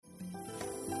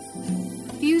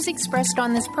views expressed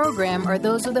on this program are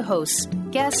those of the hosts,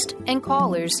 guests, and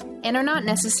callers, and are not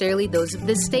necessarily those of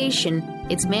this station,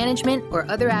 its management, or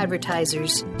other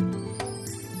advertisers.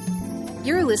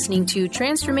 You're listening to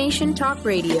Transformation Talk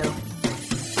Radio.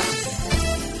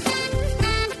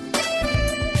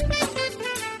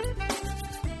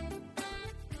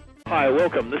 Hi,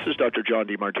 welcome. This is Dr. John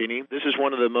DeMartini. This is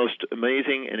one of the most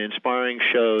amazing and inspiring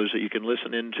shows that you can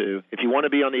listen into. If you want to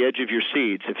be on the edge of your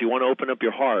seats, if you want to open up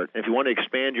your heart, if you want to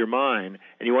expand your mind,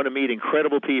 and you want to meet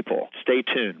incredible people, stay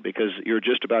tuned because you're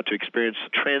just about to experience a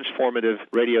transformative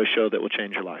radio show that will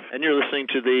change your life. And you're listening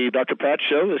to the Dr. Pat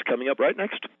Show that's coming up right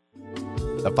next.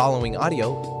 The following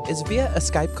audio is via a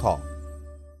Skype call.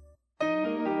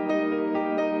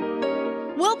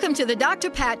 Welcome to the Dr.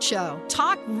 Pat Show.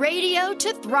 Talk radio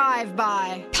to thrive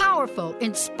by. Powerful,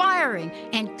 inspiring,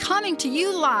 and coming to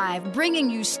you live, bringing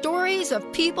you stories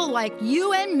of people like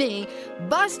you and me,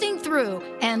 busting through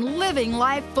and living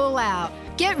life full out.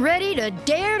 Get ready to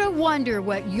dare to wonder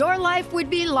what your life would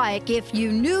be like if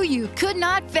you knew you could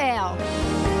not fail.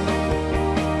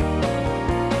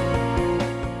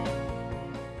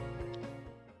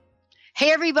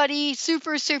 Hey, everybody.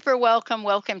 Super welcome.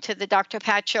 Welcome to the Dr.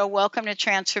 Pat Show. Welcome to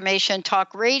Transformation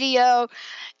Talk Radio.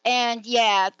 And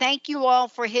yeah, thank you all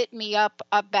for hitting me up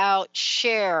about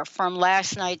Cher from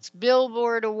last night's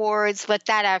Billboard Awards, but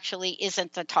that actually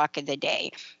isn't the talk of the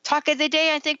day. Talk of the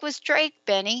day, I think, was Drake,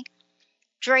 Benny.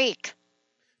 Drake.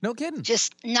 No kidding.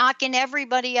 Just knocking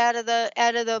everybody out of the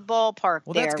ballpark.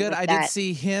 Well, that's good. I did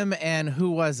see him and who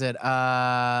was it?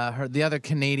 The other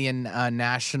Canadian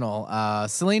national,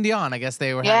 Celine Dion. I guess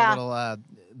they were having a little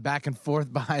back and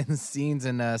forth behind the scenes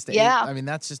and I mean,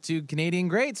 that's just two Canadian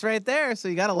greats right there. So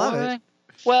you got to love it.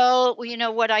 Well, you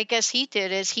know what I guess he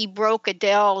did is he broke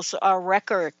Adele's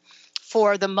record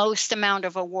for the most amount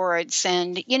of awards,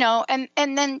 and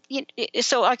then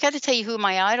so I got to tell you who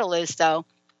my idol is, though.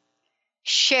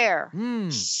 Cher,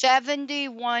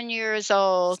 71 years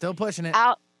old. Still pushing it.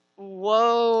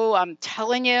 Whoa, I'm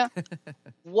telling you.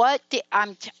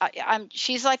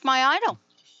 She's like my idol.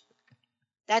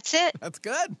 That's it. That's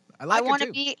good. I want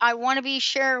to be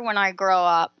Cher when I grow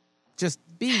up. Just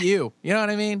be you. You know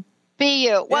what I mean? Be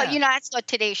you. Well, that's what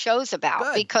today's show's about.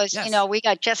 Good. Because, we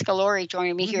got Jessica Lourey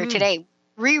joining me here today.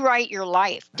 Rewrite your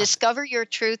life. Discover your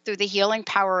truth through the healing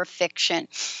power of fiction.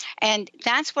 And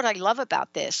that's what I love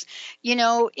about this.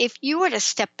 If you were to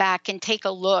step back and take a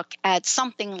look at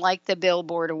something like the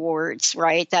Billboard Awards,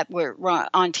 right, that were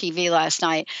on TV last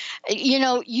night,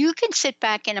 you can sit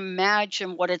back and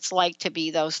imagine what it's like to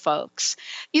be those folks.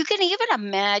 You can even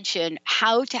imagine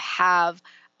how to have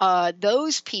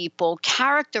those people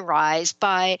characterized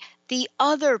by the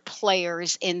other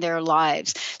players in their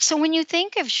lives. So when you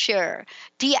think of Cher,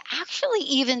 do you actually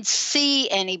even see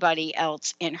anybody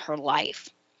else in her life?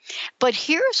 But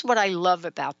here's what I love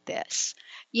about this.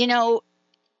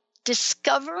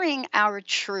 Discovering our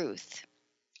truth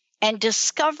and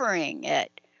discovering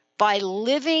it by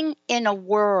living in a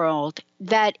world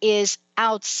that is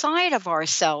outside of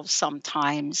ourselves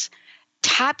sometimes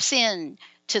taps in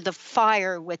to the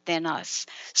fire within us.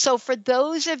 So for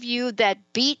those of you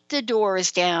that beat the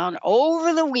doors down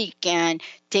over the weekend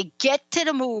to get to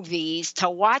the movies, to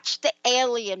watch the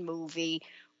Alien movie,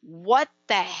 what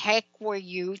the heck were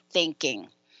you thinking?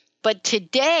 But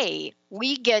today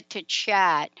we get to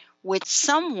chat with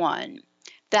someone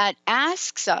that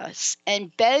asks us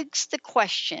and begs the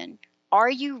question,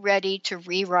 are you ready to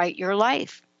rewrite your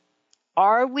life?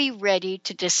 Are we ready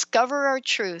to discover our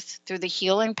truth through the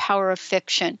healing power of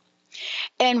fiction?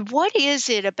 And what is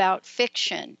it about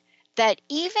fiction that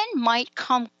even might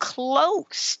come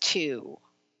close to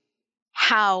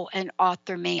how an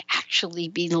author may actually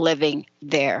be living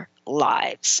their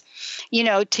lives?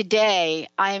 Today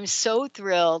I am so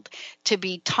thrilled to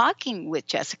be talking with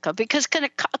Jessica because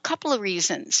a couple of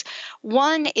reasons.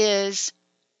 One is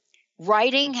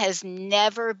writing has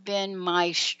never been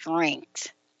my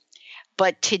strength.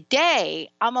 But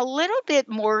today, I'm a little bit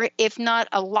more, if not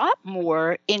a lot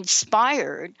more,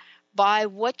 inspired by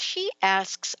what she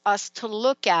asks us to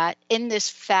look at in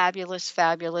this fabulous,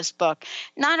 fabulous book.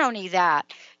 Not only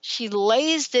that, she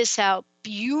lays this out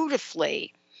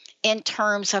beautifully in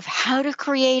terms of how to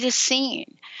create a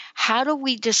scene. How do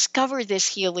we discover this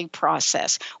healing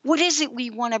process? What is it we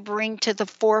want to bring to the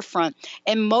forefront?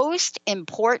 And most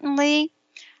importantly,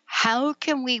 how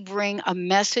can we bring a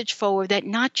message forward that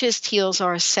not just heals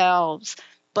ourselves,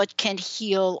 but can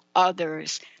heal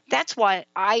others? That's why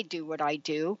I do what I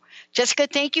do. Jessica,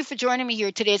 thank you for joining me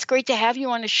here today. It's great to have you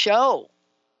on the show.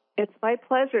 It's my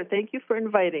pleasure. Thank you for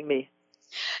inviting me.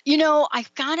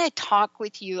 I've got to talk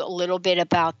with you a little bit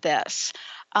about this.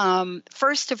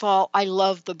 First of all, I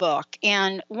love the book.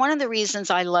 And one of the reasons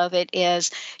I love it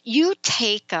is you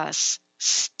take us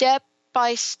step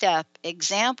by step,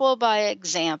 example by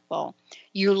example.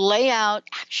 You lay out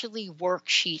actually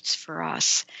worksheets for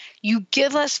us. You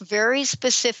give us very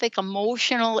specific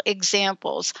emotional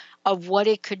examples of what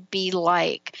it could be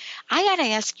like. I got to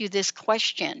ask you this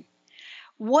question.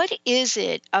 What is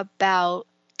it about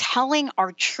telling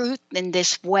our truth in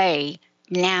this way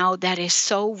now that is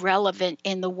so relevant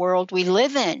in the world we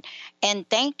live in? And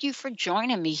thank you for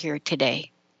joining me here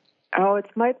today. Oh,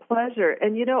 it's my pleasure.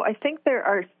 And I think there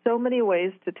are so many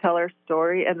ways to tell our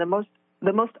story, and the most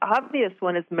obvious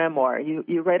one is memoir.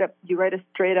 You write a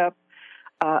straight up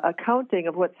accounting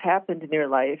of what's happened in your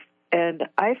life. And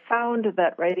I found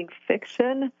that writing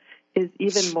fiction is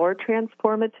even more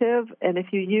transformative. And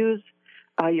if you use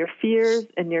your fears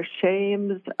and your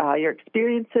shames, your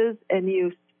experiences, and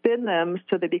you spin them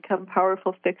so they become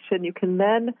powerful fiction, you can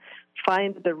then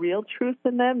find the real truth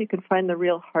in them. You can find the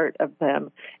real heart of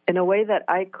them in a way that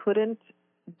I couldn't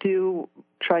do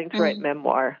trying to write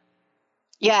memoir.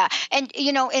 Yeah. And,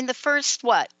 in the first,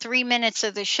 3 minutes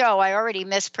of the show, I already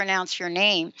mispronounced your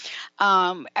name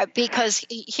because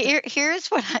here's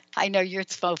what I know you're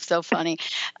so funny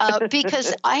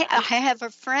because I have a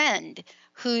friend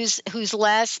whose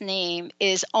last name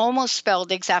is almost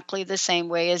spelled exactly the same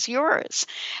way as yours.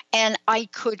 And I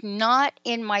could not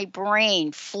in my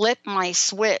brain flip my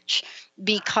switch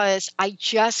because I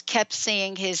just kept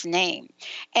saying his name.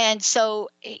 And so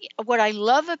what I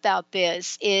love about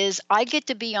this is I get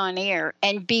to be on air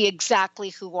and be exactly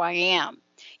who I am,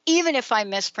 even if I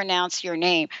mispronounce your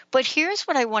name. But here's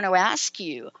what I want to ask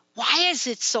you. Why is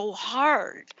it so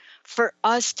hard for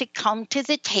us to come to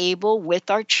the table with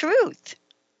our truth?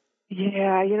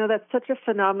 Yeah, that's such a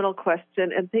phenomenal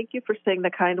question. And thank you for saying the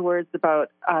kind words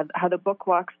about how the book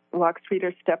walks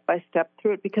readers step by step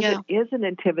through it, because it is an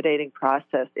intimidating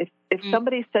process. If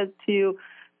somebody says to you,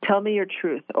 tell me your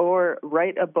truth or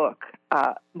write a book,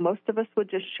 most of us would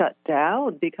just shut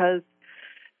down, because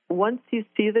once you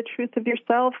see the truth of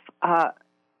yourself,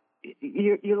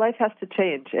 your life has to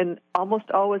change, and almost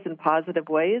always in positive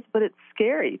ways, but it's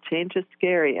scary. Change is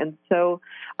scary. And so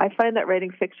I find that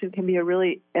writing fiction can be a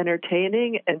really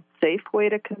entertaining and safe way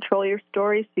to control your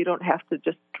story, so you don't have to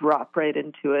just drop right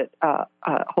into it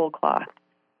whole cloth.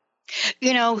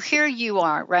 Here you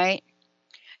are, right?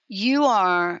 You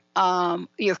are,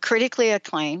 you're critically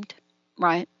acclaimed,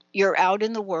 right? You're out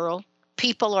in the world.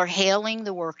 People are hailing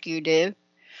the work you do.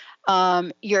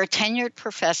 You're a tenured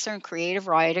professor and creative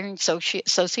writer in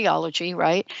sociology,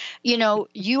 right?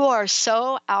 You are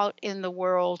so out in the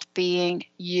world being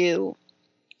you.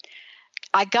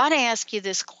 I got to ask you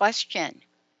this question.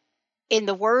 In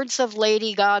the words of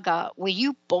Lady Gaga, were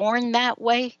you born that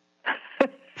way?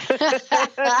 I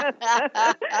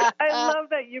love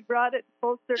that you brought it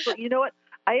full circle. You know what?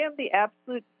 I am the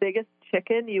absolute biggest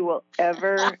chicken you will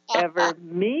ever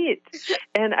meet.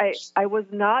 And I was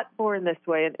not born this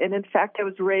way. And in fact, I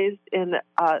was raised in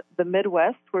the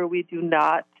Midwest, where we do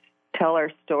not tell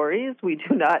our stories. We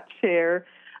do not share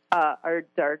our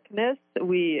darkness.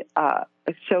 We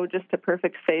show just a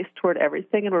perfect face toward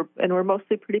everything. And we're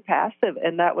mostly pretty passive.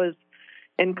 And that was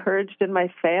encouraged in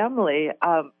my family.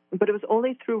 But it was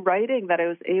only through writing that I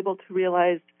was able to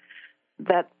realize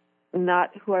that's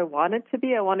not who I wanted to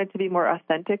be. I wanted to be more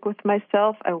authentic with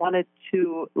myself. I wanted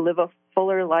to live a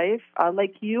fuller life.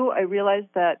 Like you, I realized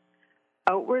that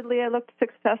outwardly I looked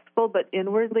successful, but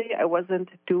inwardly I wasn't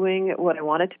doing what I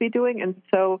wanted to be doing. And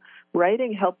so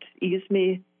writing helped ease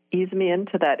me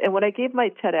into that. And when I gave my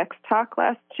TEDx talk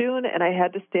last June, and I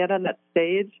had to stand on that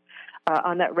stage,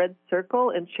 on that red circle,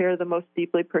 and share the most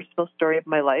deeply personal story of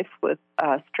my life with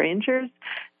strangers,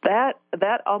 that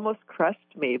almost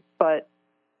crushed me. But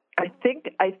I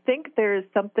think there is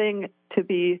something to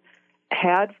be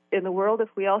had in the world if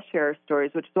we all share our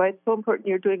stories, which is why it's so important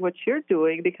you're doing what you're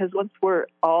doing, because once we're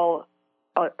all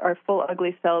our full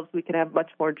ugly selves, we can have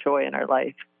much more joy in our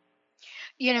life.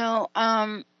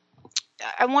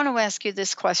 I want to ask you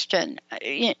this question.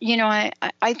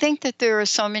 I think that there are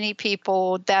so many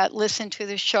people that listen to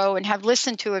the show and have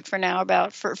listened to it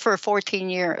for 14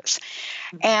 years.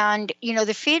 And,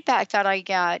 the feedback that I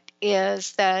get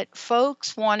is that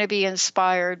folks want to be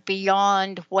inspired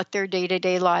beyond what their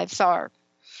day-to-day lives are.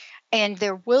 And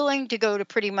they're willing to go to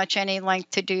pretty much any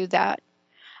length to do that.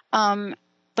 The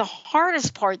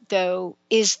hardest part, though,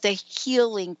 is the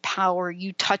healing power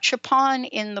you touch upon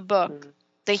in the book.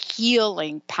 The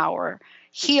healing power,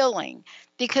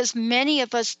 because many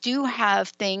of us do have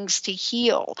things to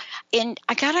heal. And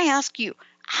I got to ask you,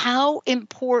 how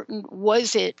important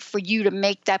was it for you to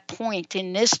make that point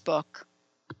in this book?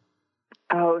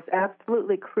 Oh, it was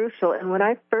absolutely crucial. And when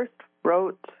I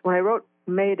wrote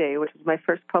Mayday, which was my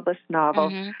first published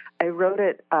novel, I wrote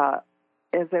it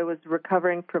as I was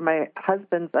recovering from my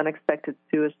husband's unexpected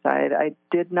suicide. I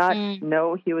did not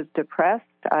know he was depressed.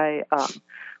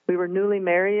 We were newly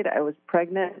married. I was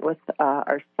pregnant with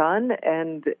our son,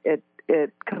 and it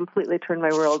completely turned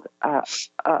my world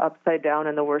upside down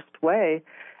in the worst way.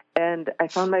 And I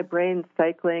found my brain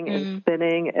cycling and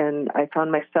spinning, and I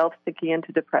found myself sinking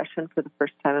into depression for the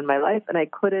first time in my life, and I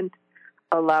couldn't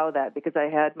allow that because I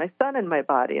had my son in my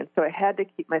body, and so I had to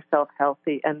keep myself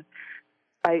healthy. And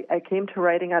I came to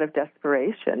writing out of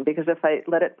desperation, because if I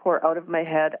let it pour out of my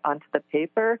head onto the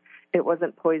paper, it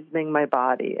wasn't poisoning my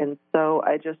body. And so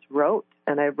I just wrote,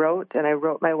 and I wrote, and I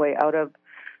wrote my way out of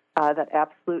that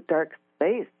absolute dark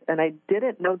space. And I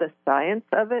didn't know the science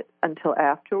of it until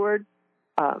afterward,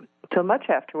 till much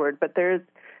afterward. But there's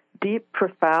deep,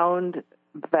 profound,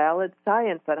 valid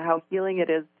science on how healing it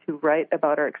is to write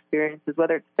about our experiences,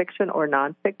 whether it's fiction or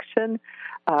nonfiction.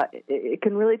 It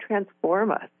can really transform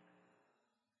us.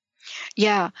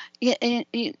 Yeah.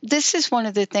 This is one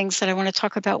of the things that I want to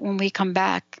talk about when we come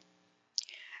back.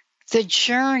 The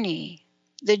journey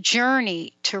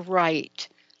to write,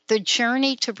 the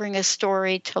journey to bring a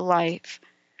story to life.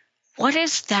 What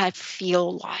does that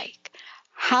feel like?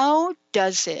 How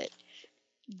does it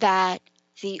that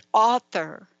the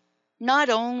author not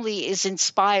only is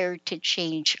inspired to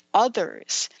change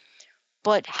others,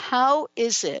 but how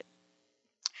is it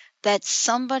that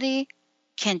somebody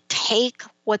can take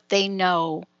what they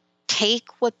know, take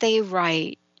what they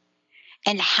write,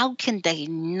 and how can they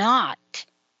not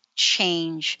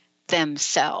change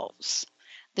themselves?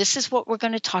 This is what we're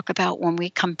going to talk about when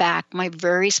we come back. My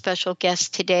very special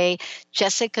guest today,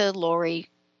 Jessica Lourey.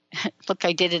 Look,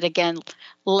 I did it again.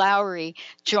 Lourey,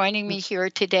 joining me here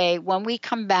today. When we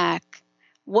come back,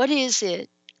 what is it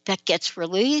that gets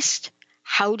released?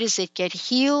 How does it get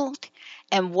healed?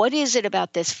 And what is it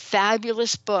about this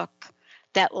fabulous book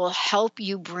that will help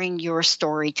you bring your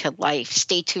story to life?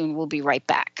 Stay tuned. We'll be right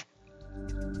back.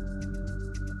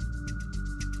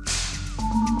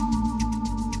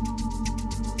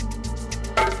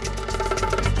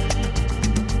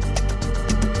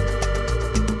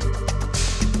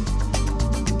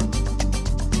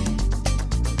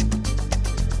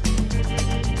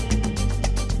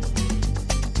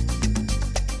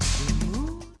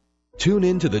 Tune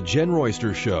in to The Jen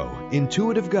Royster Show,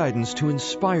 intuitive guidance to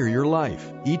inspire your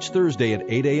life, each Thursday at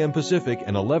 8 a.m. Pacific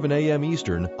and 11 a.m.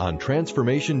 Eastern on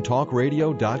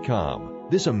TransformationTalkRadio.com.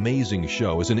 This amazing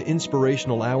show is an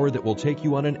inspirational hour that will take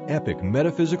you on an epic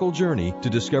metaphysical journey to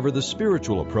discover the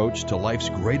spiritual approach to life's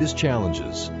greatest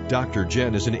challenges. Dr.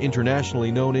 Jen is an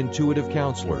internationally known intuitive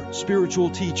counselor,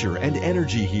 spiritual teacher, and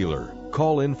energy healer.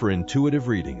 Call in for intuitive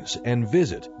readings and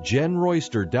visit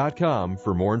JenRoyster.com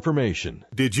for more information.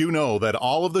 Did you know that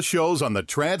all of the shows on the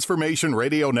Transformation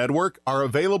Radio Network are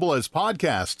available as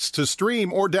podcasts to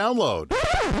stream or download?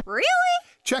 Really?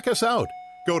 Check us out.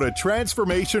 Go to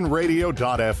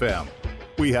transformationradio.fm.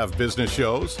 We have business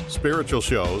shows, spiritual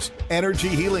shows, energy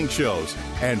healing shows,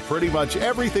 and pretty much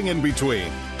everything in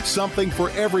between. Something for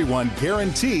everyone,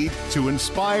 guaranteed to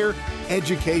inspire,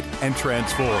 educate, and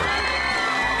transform.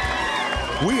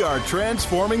 We are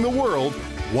transforming the world,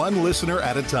 one listener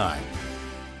at a time.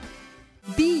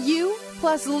 Be you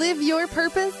plus live your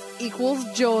purpose equals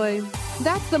joy.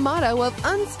 That's the motto of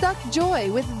Unstuck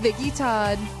Joy with Vicki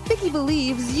Todd. Vicki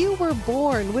believes you were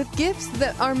born with gifts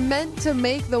that are meant to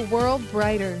make the world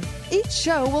brighter. Each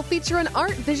show will feature an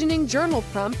art visioning journal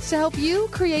prompt to help you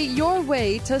create your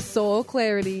way to soul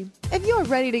clarity. If you're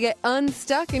ready to get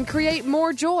unstuck and create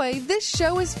more joy, this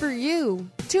show is for you.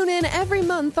 Tune in every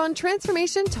month on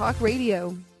Transformation Talk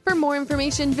Radio. For more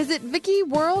information, visit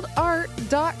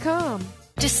VickiWorldArt.com.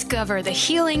 Discover the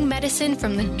healing medicine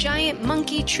from the giant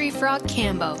monkey tree frog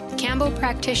Cambo. Cambo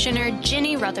practitioner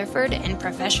Ginny Rutherford and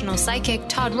professional psychic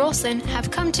Todd Rolson have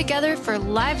come together for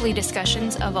lively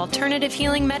discussions of alternative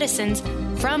healing medicines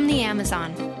from the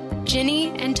Amazon. Ginny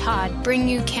and Todd bring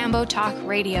you Cambo Talk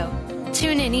Radio.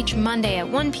 Tune in each Monday at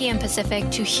 1 p.m. Pacific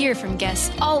to hear from guests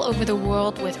all over the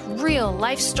world with real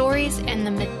life stories and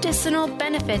the medicinal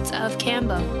benefits of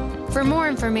Cambo. For more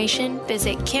information,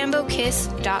 visit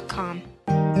CamboKiss.com.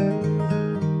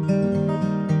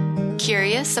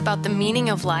 Curious about the meaning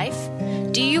of life?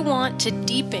 Do you want to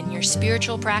deepen your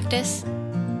spiritual practice?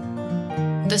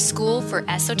 The School for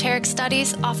Esoteric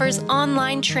Studies offers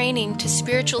online training to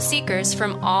spiritual seekers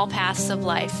from all paths of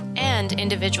life and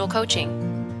individual coaching.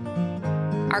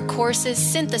 Our courses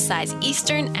synthesize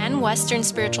Eastern and Western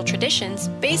spiritual traditions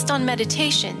based on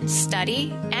meditation,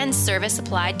 study, and service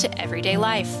applied to everyday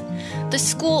life. The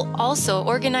school also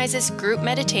organizes group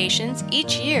meditations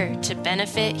each year to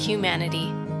benefit humanity.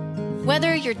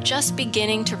 Whether you're just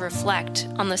beginning to reflect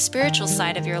on the spiritual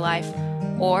side of your life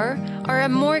or are a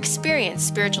more experienced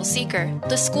spiritual seeker,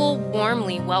 the school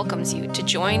warmly welcomes you to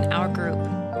join our group.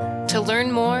 To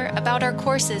learn more about our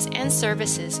courses and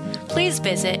services, please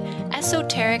visit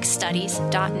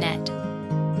esotericstudies.net.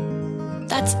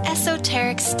 That's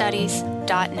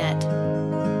esotericstudies.net.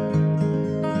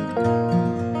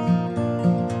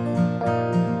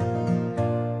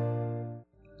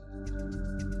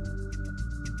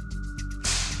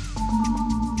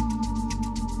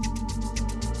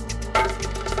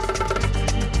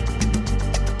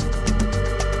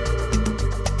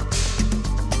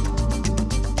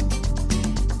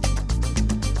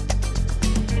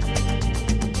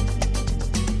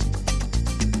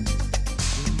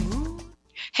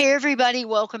 Hey, everybody.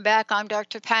 Welcome back. I'm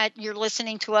Dr. Pat. You're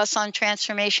listening to us on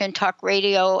Transformation Talk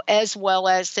Radio as well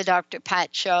as the Dr.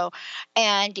 Pat Show.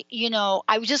 And,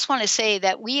 I just want to say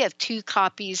that we have 2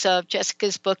 copies of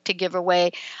Jessica's book to give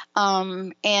away.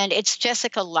 And it's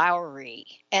Jessica Lourey.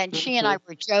 And she and I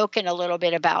were joking a little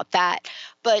bit about that.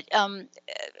 But I'm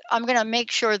going to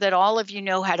make sure that all of you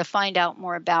know how to find out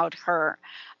more about her.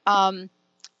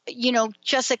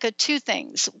 Jessica, 2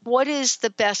 things. What is the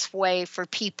best way for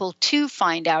people to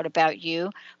find out about you,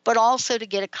 but also to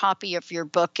get a copy of your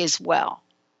book as well?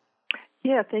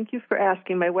 Yeah, thank you for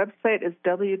asking. My website is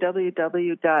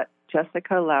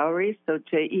www.jessicalourey, so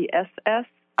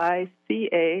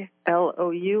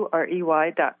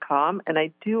JESSICALOUREY.com. And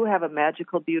I do have a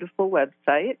magical, beautiful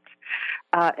website.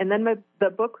 And then the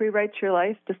book, Rewrite Your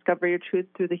Life, Discover Your Truth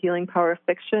Through the Healing Power of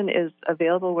Fiction, is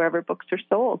available wherever books are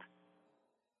sold.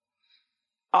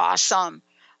 Awesome.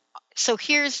 So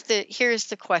here's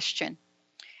the question.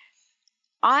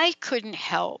 I couldn't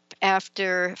help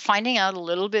after finding out a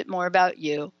little bit more about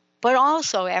you, but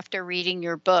also after reading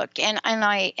your book. And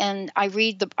I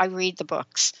read the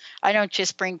books. I don't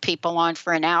just bring people on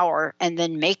for an hour and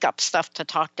then make up stuff to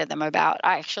talk to them about.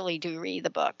 I actually do read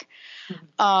the book.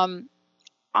 Mm-hmm.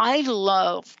 I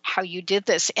love how you did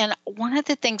this. And one of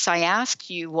the things I asked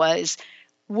you was,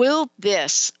 will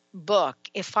this book,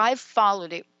 if I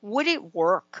followed it, would it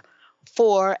work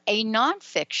for a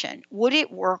nonfiction? Would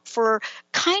it work for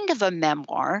kind of a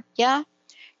memoir? Yeah.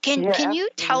 Can you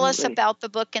tell us about the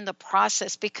book and the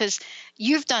process? Because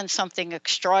you've done something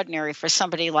extraordinary for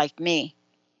somebody like me.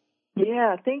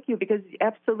 Yeah, thank you. Because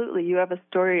absolutely, you have a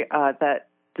story that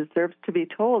deserves to be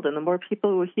told. And the more people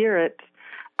who hear it,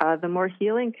 the more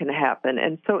healing can happen.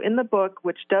 And so in the book,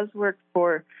 which does work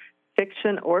for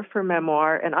fiction or for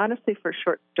memoir, and honestly for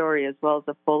short story as well as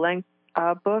a full-length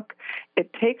book,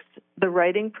 it takes the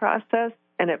writing process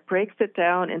and it breaks it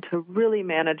down into really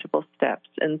manageable steps.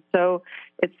 And so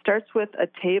it starts with a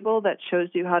table that shows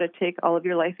you how to take all of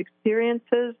your life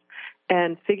experiences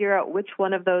and figure out which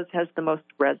one of those has the most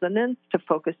resonance to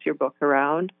focus your book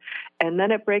around. And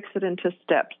then it breaks it into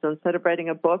steps. So instead of writing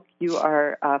a book, you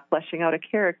are fleshing out a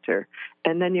character.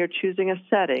 And then you're choosing a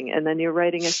setting. And then you're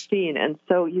writing a scene. And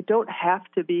so you don't have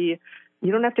to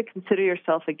consider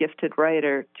yourself a gifted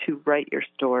writer to write your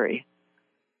story.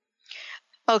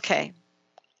 Okay.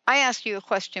 I asked you a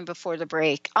question before the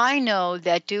break. I know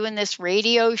that doing this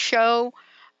radio show,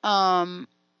 how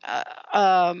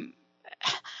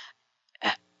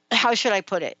should I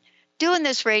put it? Doing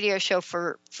this radio show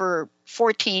for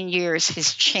 14 years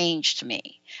has changed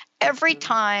me. Every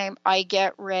time I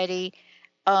get ready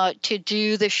to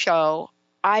do the show,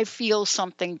 I feel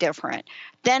something different.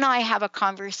 Then I have a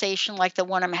conversation like the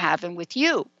one I'm having with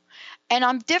you, and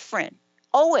I'm different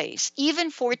always, even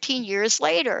 14 years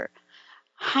later.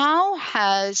 How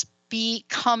has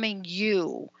becoming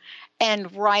you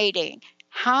and writing,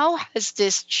 how has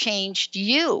this changed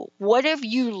you? What have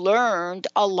you learned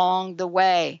along the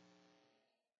way?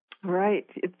 Right.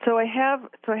 So I have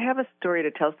a story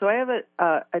to tell. So I have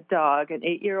a dog, an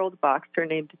 8-year-old boxer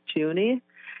named Junie,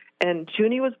 and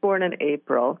Junie was born in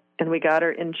April, and we got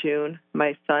her in June.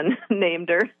 My son named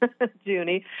her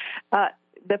Junie.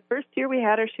 The first year we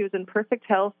had her, she was in perfect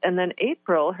health, and then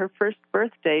April, her first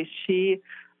birthday, she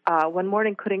one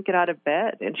morning couldn't get out of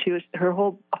bed, and her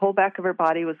whole back of her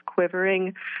body was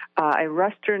quivering. I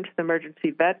rushed her into the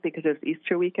emergency vet because it was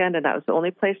Easter weekend, and that was the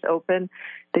only place open.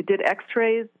 They did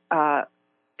X-rays,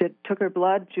 took her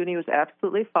blood. Junie was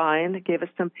absolutely fine. Gave us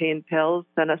some pain pills,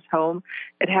 sent us home.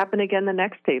 It happened again the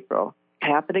next April.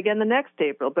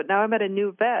 But now I'm at a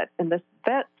new vet, and this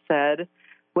vet said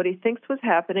what he thinks was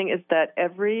happening is that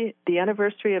the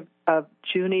anniversary of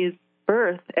Junie's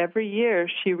birth, every year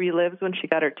she relives when she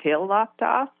got her tail lopped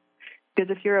off. Because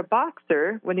if you're a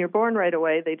boxer, when you're born right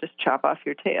away, they just chop off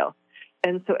your tail.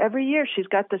 And so every year she's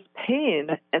got this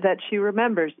pain that she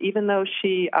remembers, even though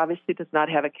she obviously does not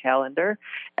have a calendar.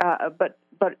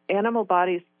 But animal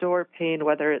bodies store pain,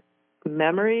 whether it's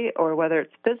memory or whether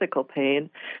it's physical pain,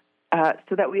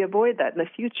 so that we avoid that in the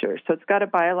future. So it's got a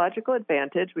biological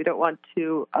advantage. We don't want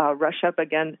to rush up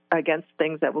against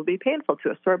things that will be painful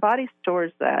to us. So our body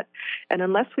stores that. And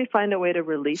unless we find a way to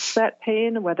release that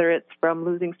pain, whether it's from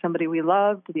losing somebody we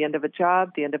love, to the end of a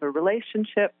job, the end of a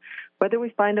relationship, whether we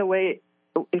find a way,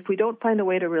 if we don't find a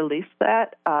way to release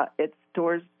that, it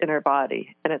stores in our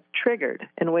body, and it's triggered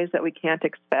in ways that we can't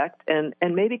expect and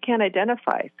maybe can't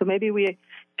identify. So maybe we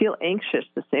feel anxious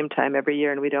the same time every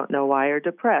year and we don't know why, or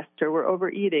depressed, or we're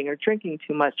overeating or drinking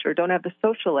too much, or don't have the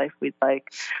social life we'd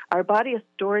like. Our body is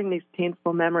storing these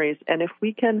painful memories, and if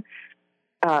we can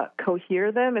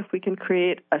cohere them, if we can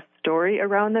create a story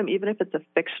around them, even if it's a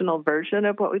fictional version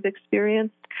of what we've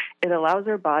experienced, it allows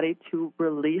our body to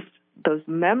release those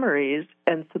memories,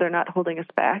 and so they're not holding us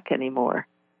back anymore.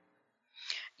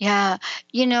 Yeah.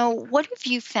 What have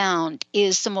you found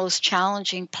is the most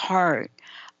challenging part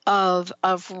of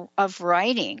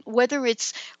writing? Whether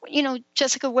it's,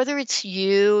 Jessica, whether it's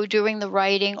you doing the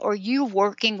writing or you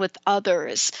working with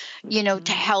others,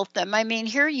 to help them. I mean,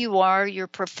 here you are, you're a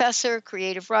professor,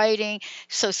 creative writing,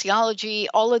 sociology,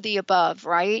 all of the above,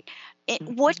 right?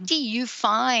 What do you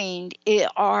find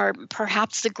are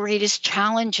perhaps the greatest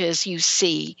challenges you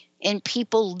see in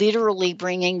people literally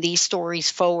bringing these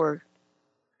stories forward?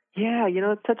 Yeah,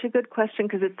 it's such a good question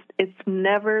because it's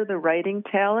never the writing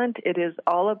talent. It is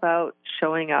all about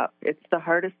showing up. It's the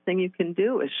hardest thing you can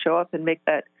do is show up and make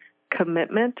that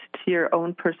commitment to your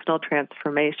own personal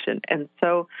transformation. And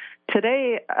so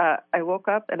today I woke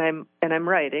up and I'm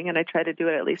writing, and I try to do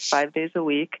it at least 5 days a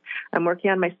week. I'm working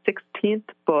on my 16th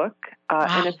book,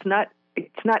 and it's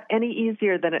not any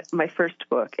easier than my first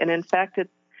book. And in fact,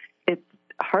 it's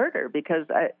harder because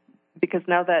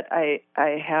now that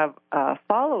I have a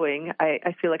following,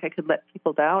 I feel like I could let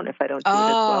people down if I don't do it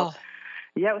as well.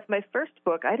 Yeah, with my first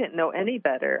book, I didn't know any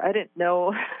better. I didn't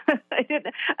know. I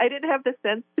didn't have the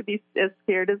sense to be as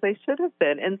scared as I should have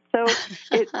been, and so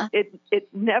it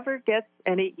never gets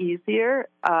any easier.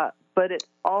 But it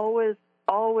always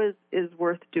is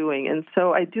worth doing. And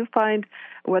so I do find,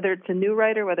 whether it's a new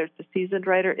writer, whether it's a seasoned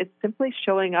writer, it's simply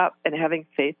showing up and having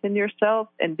faith in yourself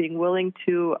and being willing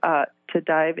to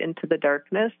dive into the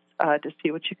darkness to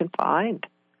see what you can find.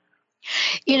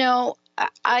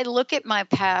 I look at my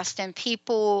past, and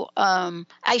people,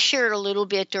 I shared a little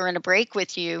bit during a break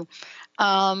with you.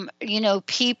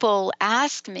 People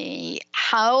ask me,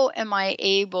 how am I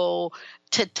able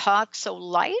to talk so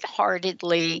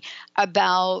lightheartedly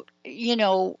about,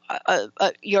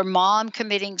 your mom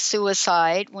committing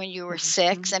suicide when you were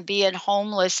 6 and being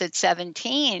homeless at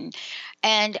 17.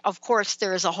 And of course,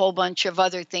 there's a whole bunch of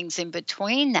other things in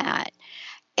between that.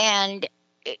 And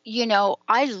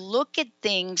I look at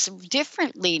things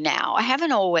differently now. I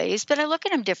haven't always, but I look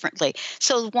at them differently.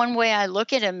 So one way I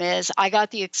look at them is I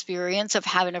got the experience of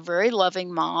having a very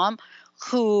loving mom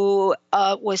who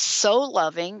was so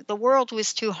loving, the world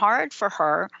was too hard for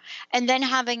her, and then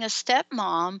having a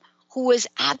stepmom who was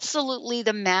absolutely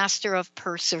the master of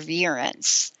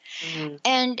perseverance. Mm-hmm.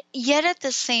 And yet at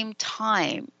the same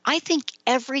time, I think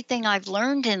everything I've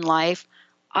learned in life,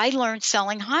 I learned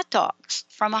selling hot dogs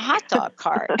from a hot dog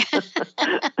cart.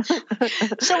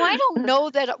 So I don't know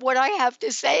that what I have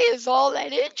to say is all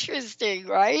that interesting,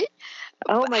 right?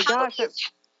 Oh my gosh.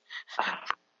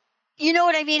 You know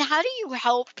what I mean? How do you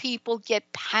help people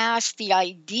get past the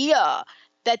idea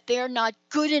that they're not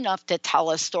good enough to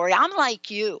tell a story? I'm like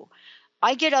you.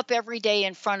 I get up every day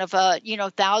in front of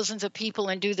thousands of people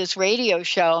and do this radio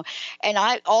show, and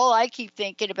all I keep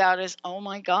thinking about is, oh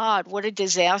my God, what a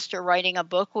disaster writing a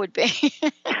book would be.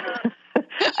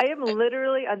 I am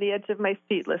literally on the edge of my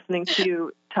seat listening to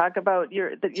you talk about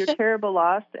your terrible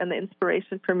loss and the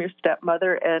inspiration from your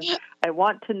stepmother, and I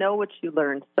want to know what you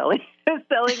learned selling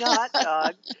hot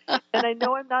dogs. And I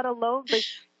know I'm not alone, but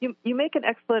you make an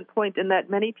excellent point in that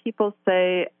many people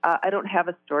say, I don't have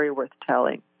a story worth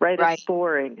telling, right? It's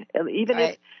boring.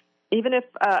 Even if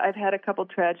I've had a couple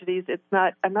tragedies,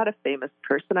 I'm not a famous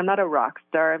person. I'm not a rock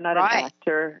star. I'm not an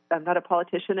actor. I'm not a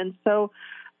politician. And so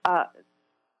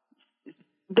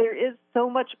there is so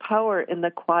much power in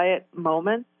the quiet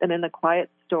moments and in the quiet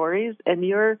stories. And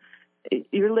you're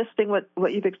listing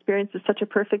what you've experienced is such a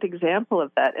perfect example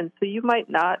of that. And so you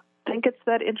might not think it's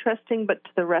that interesting, but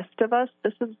to the rest of us,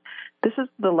 this is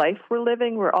the life we're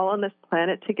living. We're all on this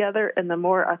planet together, and the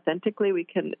more authentically we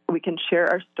can share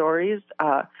our stories,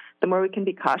 the more we can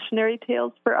be cautionary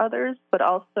tales for others, but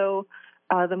also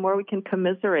the more we can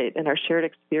commiserate in our shared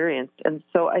experience. And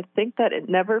so I think that it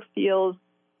never feels,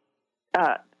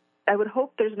 I would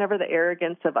hope there's never the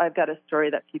arrogance of, I've got a story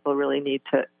that people really need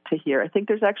to hear. I think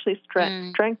there's actually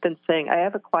strength in saying, I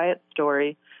have a quiet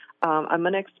story. I'm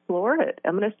going to explore it.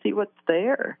 I'm going to see what's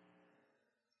there.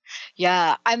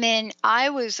 Yeah. I mean,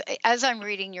 as I'm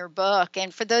reading your book,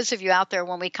 and for those of you out there,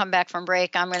 when we come back from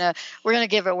break, we're going to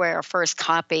give away our first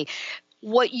copy.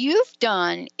 What you've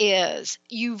done is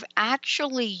you've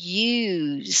actually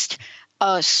used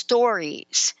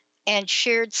stories and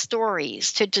shared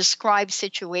stories to describe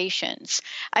situations.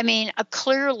 I mean,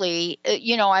 clearly,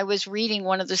 I was reading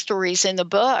one of the stories in the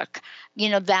book,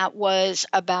 that was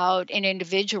about an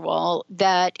individual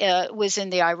that was in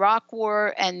the Iraq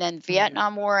War and then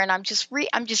Vietnam War. And I'm just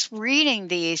reading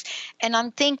these and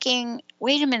I'm thinking,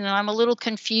 wait a minute, I'm a little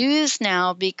confused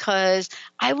now because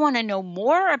I want to know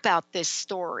more about this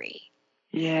story.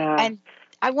 Yeah. And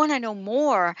I want to know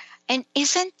more. And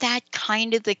isn't that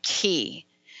kind of the key?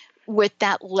 With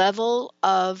that level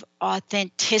of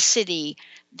authenticity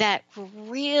that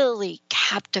really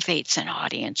captivates an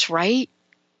audience, right?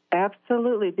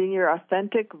 Absolutely. Being your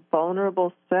authentic,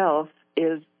 vulnerable self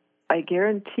is, I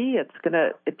guarantee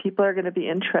people are going to be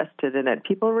interested in it.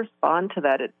 People respond to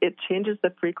that. It changes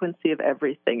the frequency of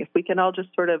everything. If we can all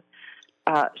just sort of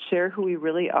share who we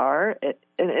really are, and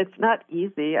it's not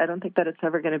easy. I don't think that it's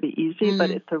ever going to be easy,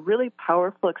 but it's a really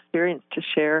powerful experience to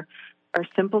share our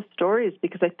simple stories,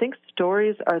 because I think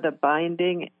stories are the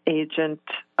binding agent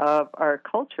of our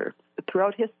culture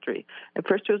throughout history. And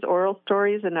first it was oral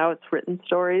stories, and now it's written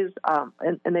stories,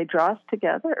 and they draw us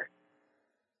together.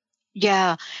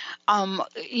 Yeah.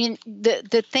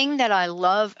 The thing that I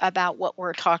love about what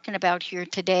we're talking about here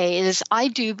today is I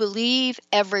do believe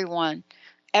everyone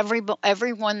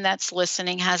that's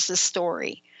listening has a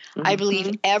story. Mm-hmm. I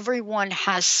believe everyone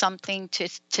has something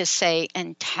to say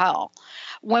and tell.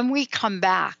 When we come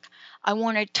back, I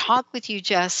want to talk with you,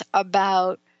 Jess,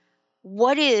 about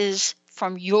what is,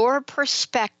 from your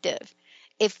perspective,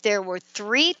 if there were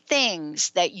 3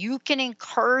 things that you can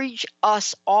encourage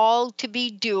us all to be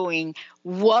doing,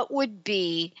 what would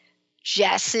be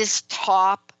Jess's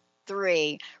top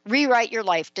 3? Rewrite your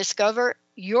life. Discover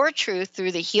your truth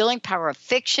through the healing power of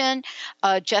fiction.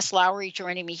 Jess Lourey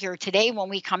joining me here today. When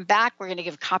we come back, we're going to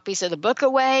give copies of the book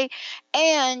away.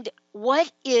 And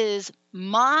what is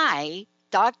my,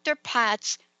 Dr.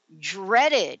 Pat's,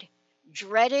 dreaded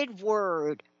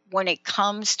word when it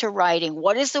comes to writing?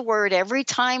 What is the word? Every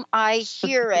time I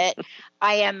hear it,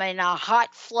 I am in a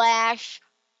hot flash,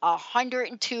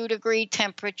 102-degree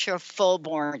temperature, full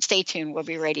born. Stay tuned. We'll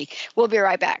be ready. We'll be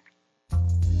right back.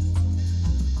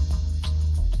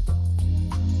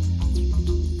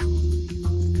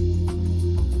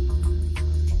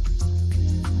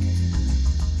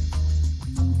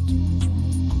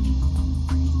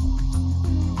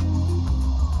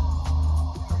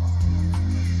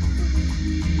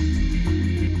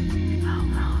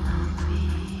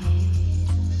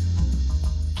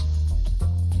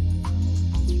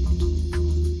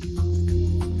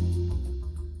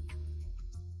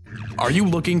 Are you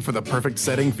looking for the perfect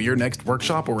setting for your next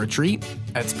workshop or retreat?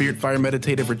 At Spirit Fire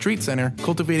Meditative Retreat Center,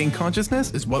 cultivating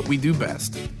consciousness is what we do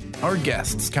best. Our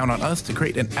guests count on us to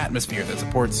create an atmosphere that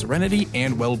supports serenity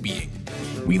and well-being.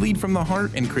 We lead from the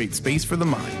heart and create space for the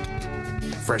mind.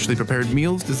 Freshly prepared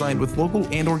meals designed with local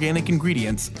and organic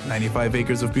ingredients, 95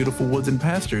 acres of beautiful woods and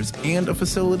pastures, and a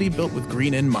facility built with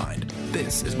green in mind.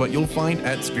 This is what you'll find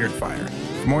at Spirit Fire.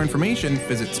 For more information,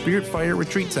 visit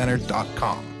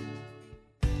spiritfireretreatcenter.com.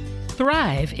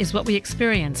 Thrive is what we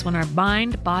experience when our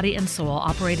mind, body, and soul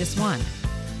operate as one.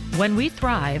 When we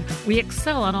thrive, we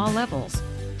excel on all levels.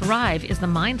 Thrive is the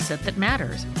mindset that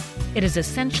matters. It is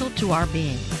essential to our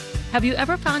being. Have you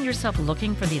ever found yourself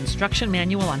looking for the instruction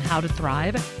manual on how to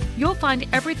thrive? You'll find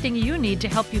everything you need to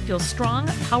help you feel strong,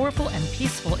 powerful, and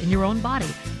peaceful in your own body.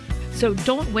 So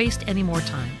don't waste any more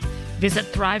time.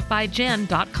 Visit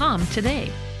thrivebyjen.com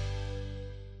today.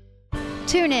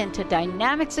 Tune in to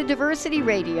Dynamics of Diversity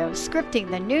Radio, scripting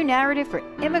the new narrative for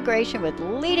immigration with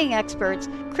leading experts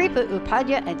Kripa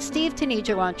Upadhyaya and Steve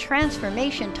Tanijo on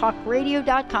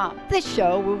TransformationTalkRadio.com. This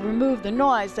show will remove the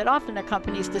noise that often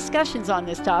accompanies discussions on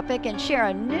this topic and share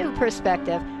a new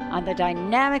perspective on the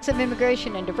dynamics of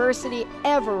immigration and diversity,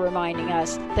 ever reminding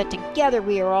us that together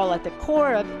we are all at the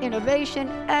core of innovation,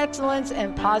 excellence,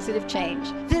 and positive change.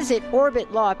 Visit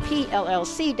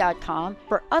OrbitLawPLLC.com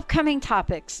for upcoming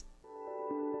topics.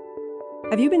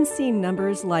 Have you been seeing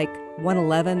numbers like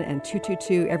 111 and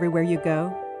 222 everywhere you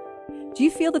go? Do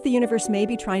you feel that the universe may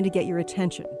be trying to get your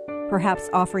attention, perhaps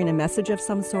offering a message of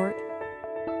some sort?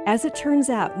 As it turns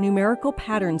out, numerical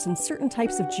patterns and certain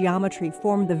types of geometry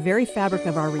form the very fabric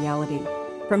of our reality,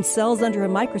 from cells under a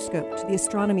microscope to the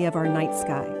astronomy of our night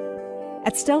sky.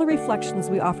 At Stellar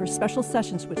Reflections, we offer special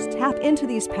sessions which tap into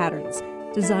these patterns,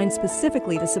 designed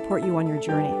specifically to support you on your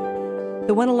journey.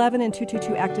 The 111 and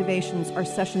 222 activations are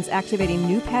sessions activating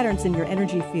new patterns in your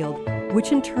energy field,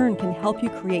 which in turn can help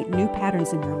you create new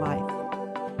patterns in your life.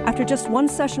 After just one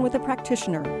session with a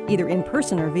practitioner, either in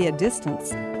person or via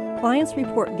distance, clients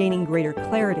report gaining greater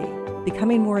clarity,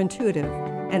 becoming more intuitive,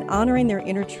 and honoring their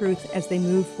inner truth as they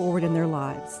move forward in their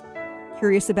lives.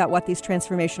 Curious about what these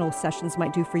transformational sessions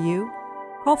might do for you?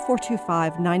 Call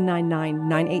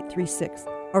 425-999-9836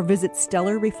 or visit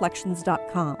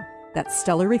stellarreflections.com. That's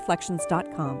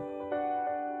stellarreflections.com.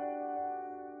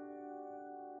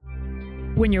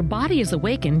 When your body is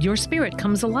awakened, your spirit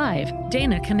comes alive.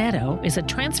 Dana Canetto is a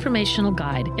transformational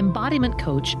guide, embodiment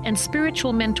coach, and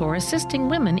spiritual mentor assisting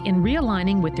women in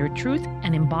realigning with their truth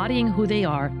and embodying who they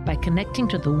are by connecting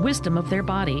to the wisdom of their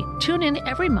body. Tune in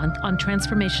every month on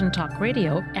Transformation Talk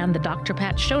Radio and the Dr.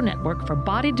 Pat Show Network for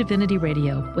Body Divinity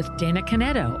Radio with Dana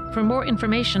Canetto. For more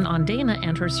information on Dana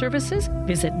and her services,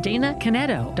 visit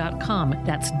danacanetto.com.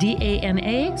 That's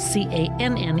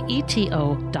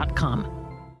DANACANNETO.com.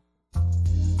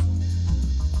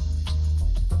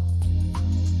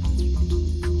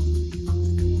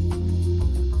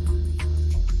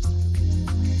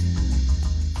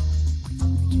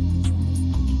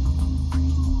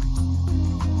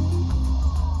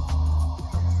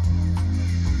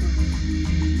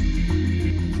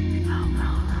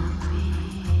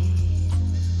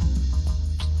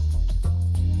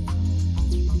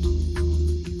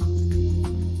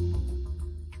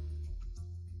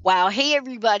 Wow. Hey,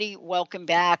 everybody. Welcome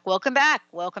back. Welcome back.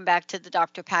 Welcome back to the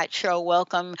Dr. Pat Show.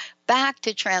 Welcome back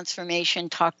to Transformation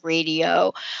Talk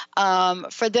Radio.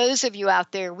 For those of you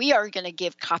out there, we are going to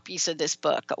give copies of this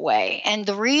book away. And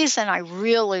the reason I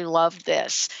really love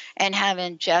this and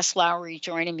having Jess Lourey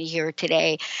joining me here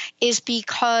today is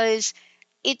because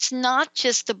it's not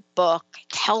just a book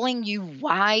telling you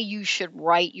why you should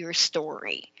write your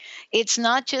story. It's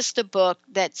not just a book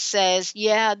that says,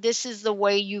 yeah, this is the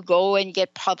way you go and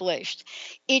get published.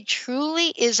 It truly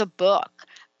is a book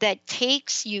that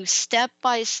takes you step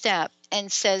by step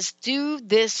and says, do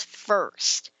this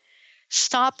first.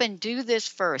 Stop and do this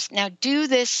first. Now do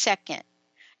this second.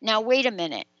 Now wait a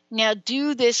minute. Now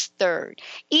do this third.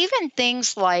 Even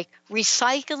things like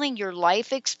recycling your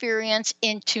life experience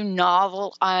into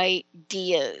novel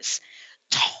ideas.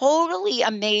 Totally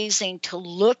amazing to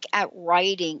look at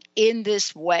writing in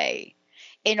this way.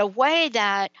 In a way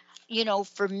that, you know,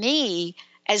 for me,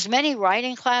 as many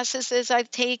writing classes as I've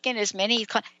taken,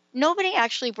 nobody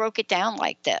actually broke it down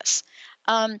like this.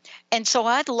 And so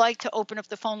I'd like to open up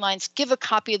the phone lines, give a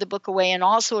copy of the book away. And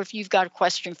also, if you've got a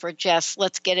question for Jess,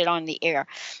 let's get it on the air.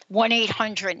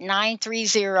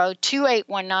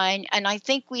 1-800-930-2819. And I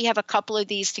think we have a couple of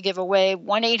these to give away.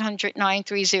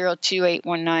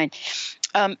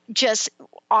 1-800-930-2819. Jess,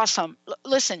 awesome.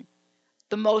 Listen,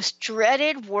 the most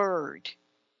dreaded word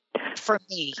for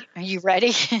me. Are you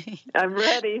ready? I'm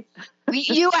ready.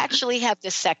 You actually have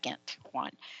the second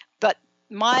one. But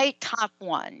my top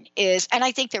one is, and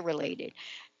I think they're related,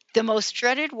 the most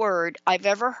dreaded word I've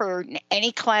ever heard in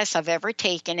any class I've ever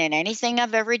taken and anything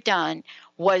I've ever done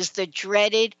was the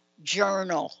dreaded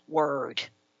journal word.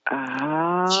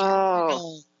 Oh.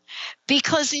 Journal.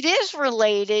 Because it is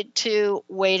related to,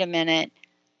 wait a minute,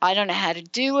 I don't know how to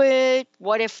do it.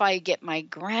 What if I get my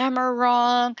grammar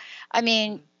wrong? I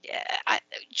mean,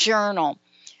 journal.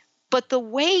 But the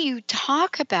way you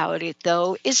talk about it,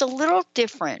 though, is a little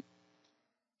different.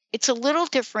 It's a little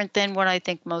different than what I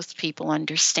think most people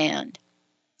understand.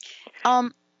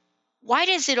 Why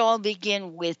does it all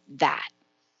begin with that?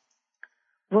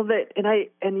 Well,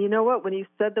 and you know what? When you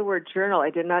said the word journal, I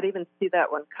did not even see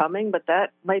that one coming, but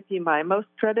that might be my most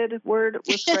dreaded word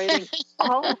with writing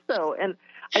also. And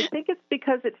I think it's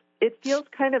because it feels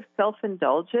kind of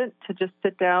self-indulgent to just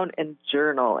sit down and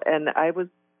journal. And I was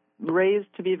raised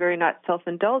to be very not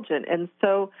self-indulgent. And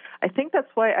so I think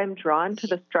that's why I'm drawn to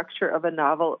the structure of a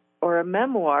novel or a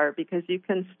memoir, because you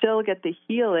can still get the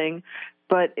healing,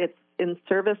 but it's in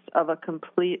service of a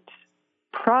complete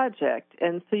project.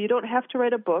 And so you don't have to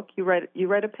write a book. You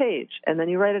write a page, and then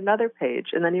you write another page,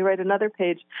 and then you write another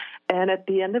page. And at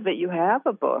the end of it, you have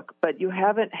a book, but you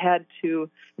haven't had to,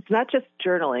 it's not just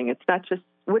journaling. It's not just,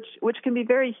 which can be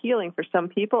very healing for some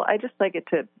people. I just like it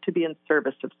to be in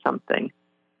service of something.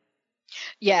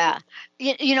 Yeah.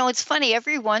 You know, it's funny.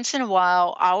 Every once in a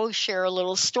while, I'll share a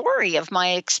little story of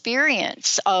my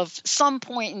experience of some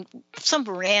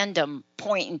random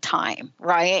point in time,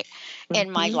 right,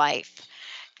 in my life.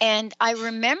 And I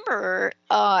remember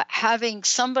having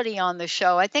somebody on the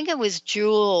show. I think it was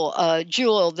Jewel,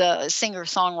 the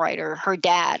singer-songwriter, her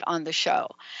dad on the show.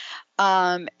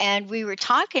 And we were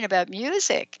talking about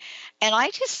music. And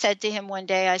I just said to him one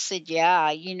day, I said, yeah,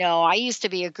 I used to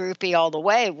be a groupie all the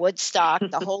way, Woodstock,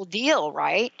 the whole deal,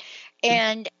 right?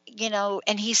 And,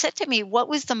 and he said to me, what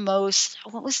was the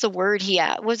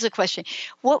question?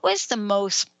 What was the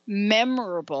most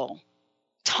memorable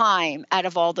time out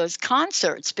of all those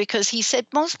concerts? Because he said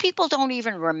most people don't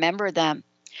even remember them.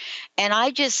 And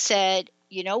I just said,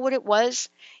 you know what it was?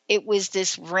 It was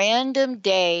this random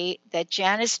day that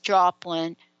Janis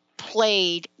Joplin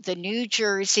played the New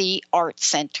Jersey Art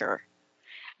Center.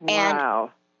 Wow.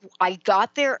 And I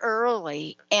got there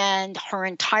early, and her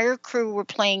entire crew were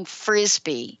playing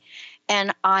Frisbee.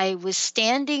 And I was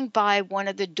standing by one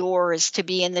of the doors to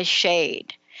be in the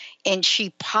shade. And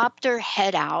she popped her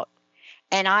head out.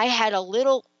 And I had a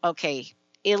little,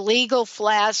 illegal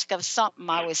flask of something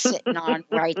I was sitting on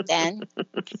right then.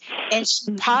 And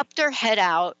she popped her head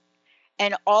out.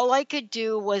 And all I could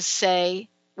do was say,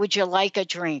 would you like a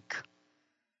drink?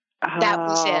 That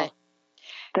was it.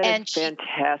 That is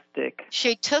fantastic.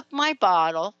 She took my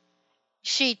bottle.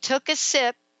 She took a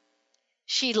sip.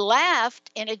 She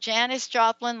laughed in a Janis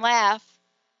Joplin laugh.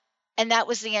 And that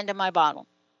was the end of my bottle.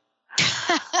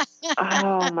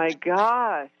 Oh, my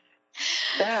gosh.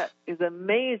 That is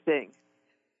amazing.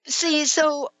 See,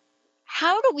 so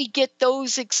how do we get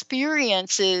those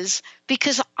experiences?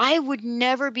 Because I would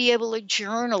never be able to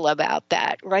journal about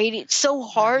that, right? It's so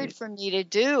hard for me to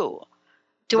do.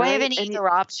 Do I have any other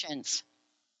options?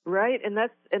 Right, and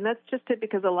that's just it,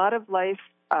 because a lot of life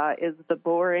is the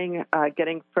boring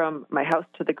getting from my house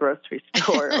to the grocery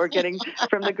store or getting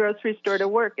from the grocery store to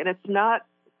work, and it's not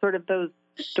sort of those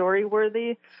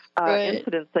story-worthy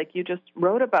incidents like you just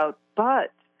wrote about,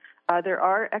 but there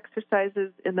are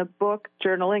exercises in the book,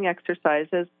 journaling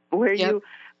exercises, where you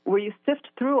sift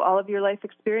through all of your life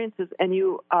experiences, and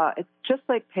it's just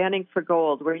like panning for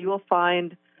gold, where you will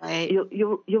find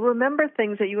you'll remember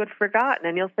things that you had forgotten,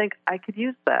 and you'll think, I could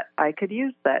use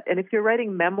that. And if you're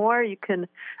writing memoir, you can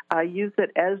use it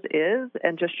as is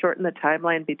and just shorten the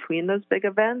timeline between those big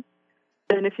events.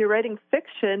 And if you're writing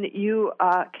fiction, you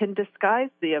can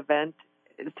disguise the event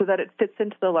so that it fits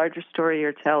into the larger story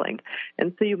you're telling.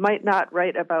 And so you might not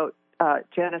write about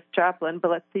Janis Joplin, but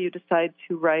let's say you decide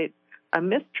to write a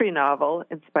mystery novel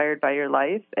inspired by your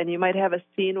life, and you might have a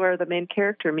scene where the main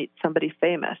character meets somebody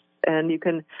famous, and you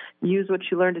can use what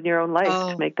you learned in your own life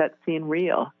to make that scene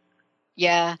real.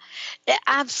 Yeah,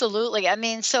 absolutely. I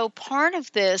mean, so part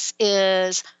of this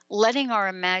is letting our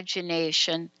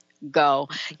imagination go.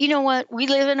 You know what? We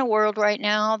live in a world right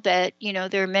now that,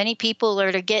 there are many people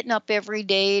that are getting up every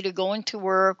day to go into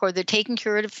work, or they're taking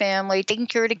care of the family, taking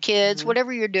care of the kids,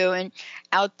 whatever you're doing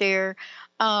out there,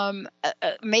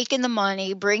 making the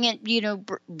money, bringing,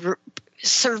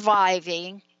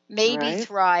 surviving, maybe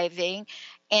thriving.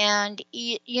 And,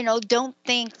 don't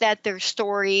think that their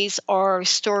stories are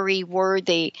story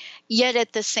worthy. Yet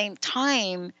at the same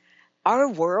time, our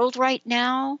world right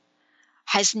now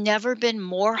has never been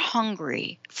more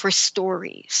hungry for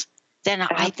stories than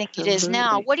I think it is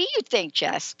now. What do you think,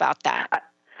 Jess, about that?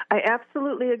 I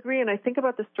absolutely agree. And I think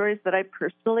about the stories that I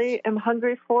personally am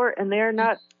hungry for, and they are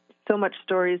not so much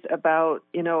stories about,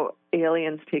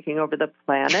 aliens taking over the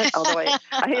planet, although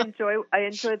I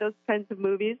enjoy those kinds of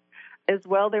movies as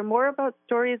well. They're more about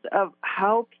stories of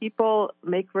how people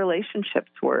make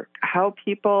relationships work, how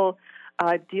people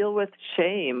deal with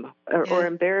shame or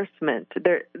embarrassment.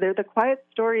 They're the quiet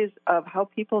stories of how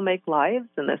people make lives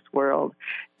in this world.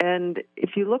 And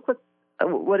if you look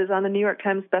what is on the New York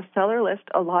Times bestseller list,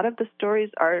 a lot of the stories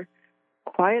are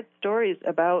quiet stories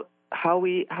about how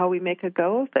we make a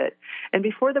go of it. And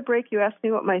before the break, you asked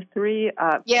me what my three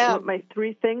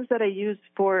things that I use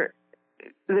for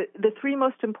the three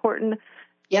most important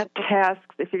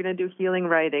tasks if you're going to do healing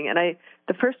writing. And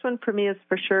the first one for me is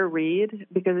for sure read,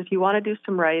 because if you want to do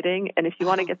some writing and if you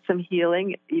want to get some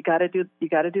healing, you got to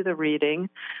do the reading.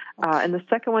 And the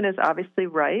second one is obviously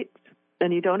write.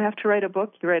 And you don't have to write a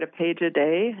book. You write a page a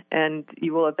day, and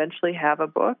you will eventually have a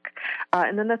book.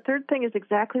 And then the third thing is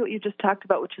exactly what you just talked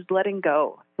about, which is letting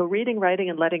go. So reading,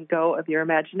 writing, and letting go of your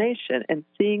imagination and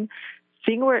seeing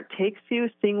where it takes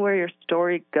you, seeing where your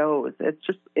story goes.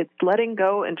 It's letting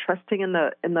go and trusting in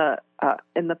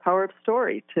the power of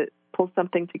story to pull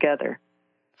something together.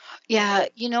 Yeah,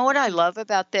 you know what I love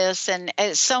about this, and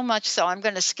so much so I'm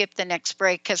going to skip the next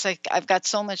break because I've got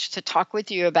so much to talk with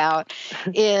you about,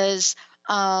 is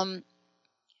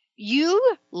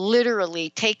you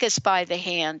literally take us by the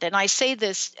hand, and I say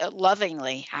this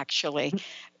lovingly, actually.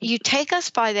 You take us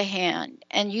by the hand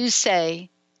and you say,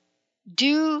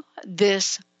 do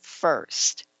this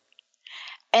first.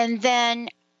 And then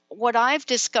what I've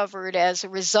discovered as a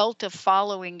result of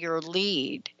following your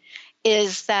lead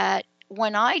is that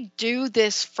when I do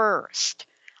this first,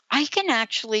 I can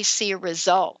actually see a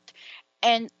result.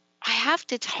 And I have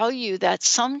to tell you that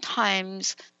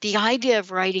sometimes the idea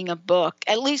of writing a book,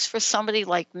 at least for somebody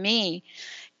like me,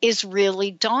 is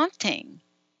really daunting.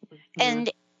 Mm-hmm.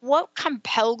 And what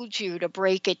compelled you to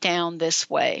break it down this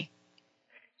way?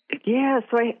 Yeah,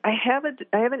 so I have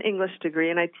an English degree,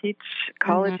 and I teach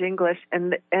college mm-hmm. English,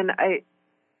 and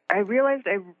I realized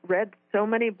I read so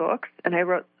many books and I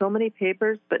wrote so many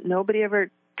papers, but nobody ever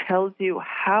tells you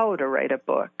how to write a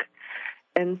book.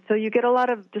 And so you get a lot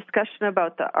of discussion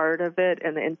about the art of it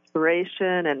and the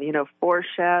inspiration and,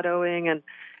 foreshadowing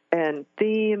and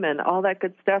theme and all that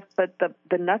good stuff. But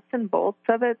the nuts and bolts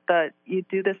of it, that you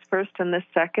do this first and this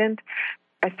second,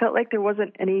 I felt like there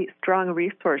wasn't any strong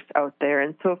resource out there.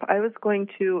 And so if I was going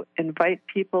to invite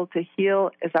people to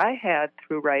heal as I had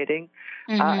through writing,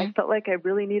 mm-hmm. I felt like I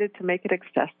really needed to make it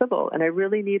accessible, and I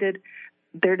really needed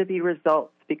there to be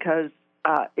results, because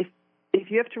if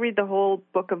you have to read the whole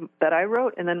book that I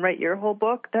wrote and then write your whole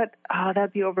book,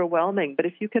 that'd be overwhelming. But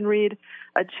if you can read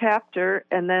a chapter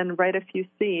and then write a few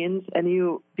scenes and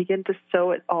you begin to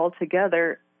sew it all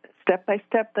together step by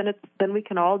step, then we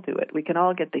can all do it. We can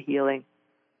all get the healing.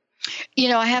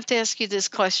 I have to ask you this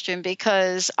question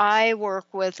because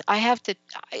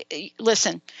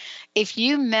listen, if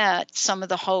you met some of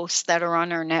the hosts that are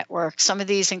on our network, some of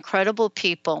these incredible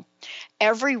people,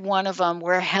 every one of them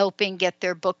we're helping get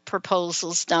their book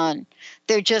proposals done.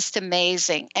 They're just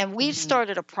amazing. And we've mm-hmm.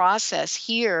 started a process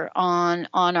here on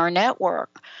our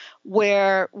network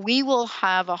where we will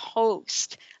have a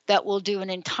host that will do an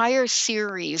entire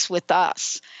series with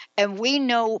us. And we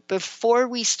know before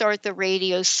we start the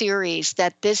radio series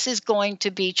that this is going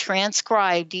to be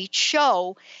transcribed, each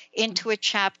show, into a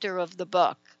chapter of the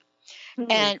book.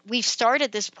 Mm-hmm. And we've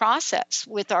started this process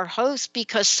with our hosts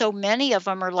because so many of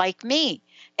them are like me.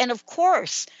 And of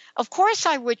course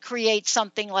I would create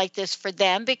something like this for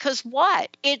them because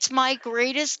what? It's my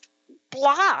greatest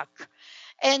block.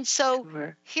 And so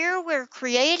here we're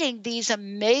creating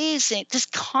this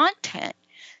content.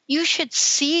 You should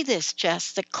see this,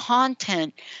 Jess, the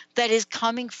content that is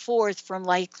coming forth from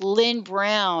like Lynn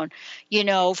Brown,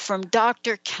 from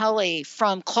Dr. Kelly,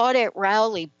 from Claudette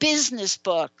Rowley, business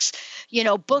books,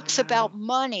 books about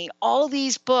money, all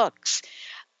these books.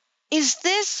 Is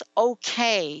this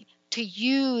okay to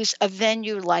use a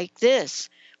venue like this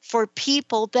for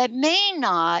people that may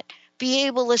not be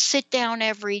able to sit down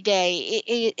every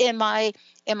day? Am I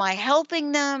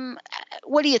helping them?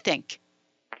 What do you think?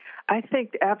 I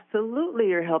think absolutely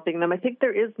you're helping them. I think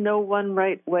there is no one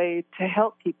right way to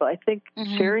help people. I think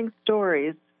mm-hmm. sharing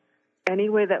stories, any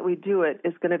way that we do it,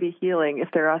 is going to be healing if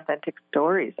they're authentic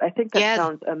stories. I think that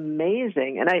sounds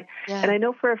amazing. And I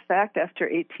know for a fact after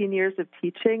 18 years of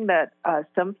teaching that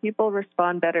some people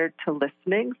respond better to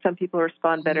listening, some people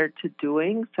respond mm-hmm. better to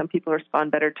doing, some people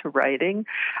respond better to writing.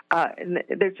 And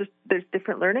there's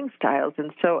different learning styles.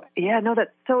 And so,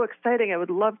 that's so exciting. I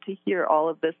would love to hear all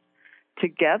of this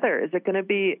together. Is it going to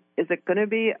be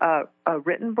a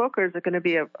written book, or is it going to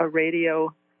be a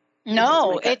radio?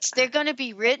 No, they're going to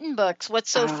be written books. What's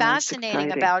so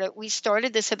fascinating about it, we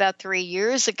started this about 3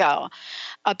 years ago,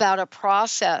 about a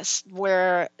process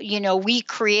where, we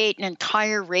create an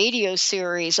entire radio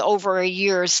series over a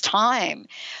year's time.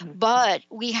 Mm-hmm. But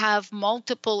we have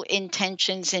multiple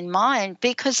intentions in mind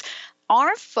because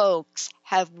our folks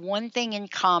have one thing in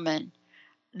common.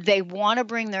 They want to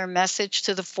bring their message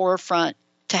to the forefront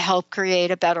to help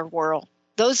create a better world.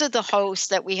 Those are the hosts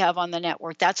that we have on the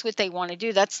network. That's what they want to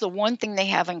do. That's the one thing they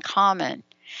have in common.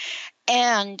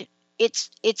 And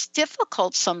it's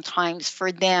difficult sometimes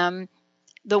for them,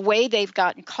 the way they've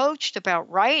gotten coached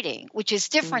about writing, which is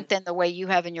different than the way you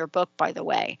have in your book, by the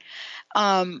way,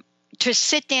 to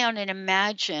sit down and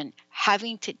imagine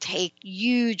having to take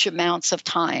huge amounts of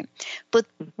time. But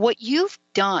what you've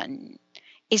done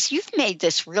is you've made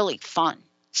this really fun.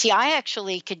 See, I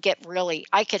actually could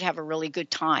have a really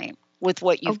good time with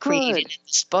what you've created in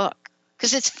this book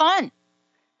because it's fun.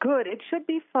 Good. It should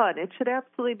be fun. It should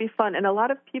absolutely be fun. And a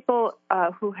lot of people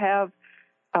who have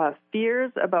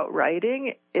fears about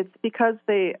writing, it's because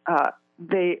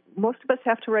most of us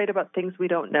have to write about things we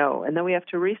don't know. And then we have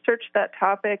to research that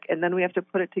topic, and then we have to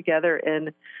put it together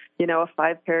in, a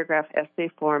 5-paragraph essay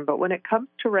form. But when it comes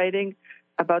to writing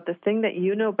about the thing that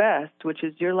you know best, which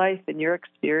is your life and your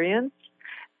experience,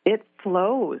 it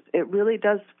flows. It really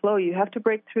does flow. You have to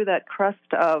break through that crust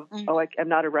of, I'm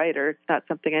not a writer. It's not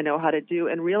something I know how to do,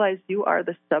 and realize you are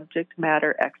the subject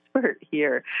matter expert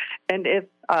here. And if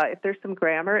there's some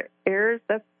grammar errors,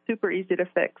 that's super easy to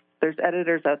fix. There's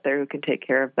editors out there who can take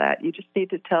care of that. You just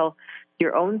need to tell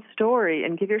your own story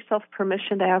and give yourself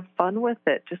permission to have fun with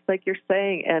it, just like you're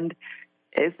saying. And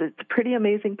it's a pretty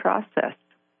amazing process.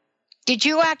 Did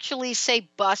you actually say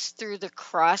bust through the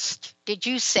crust? Did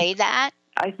you say that?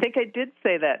 I think I did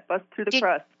say that, bust through the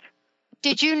crust.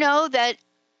 Did you know that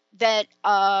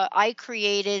I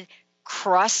created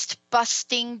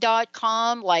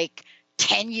crustbusting.com like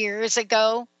 10 years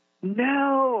ago?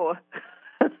 No.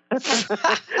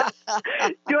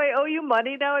 Do I owe you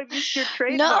money now? I've used your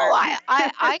trademark. No,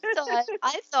 I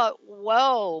thought,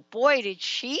 whoa, boy, did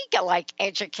she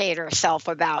educate herself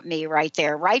about me right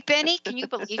there. Right, Benny? Can you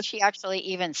believe she actually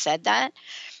even said that?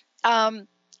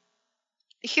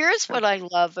 Here's what I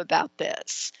love about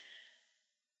this.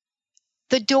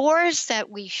 The doors that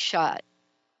we shut,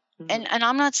 and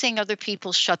I'm not saying other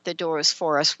people shut the doors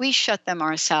for us. We shut them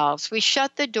ourselves. We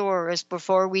shut the doors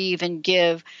before we even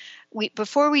give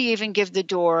the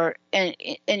door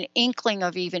an inkling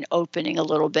of even opening a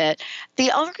little bit. The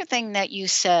other thing that you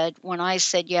said when I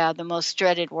said, the most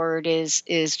dreaded word is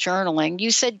journaling,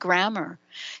 you said grammar.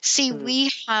 See,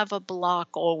 we have a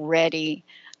block already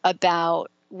about,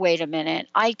 wait a minute,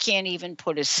 I can't even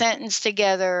put a sentence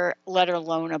together, let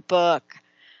alone a book.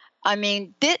 I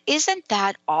mean, isn't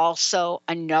that also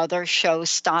another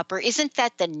showstopper? Isn't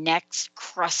that the next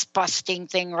crust-busting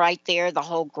thing right there, the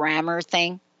whole grammar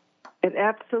thing? It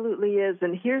absolutely is.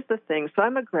 And here's the thing. So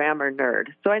I'm a grammar nerd.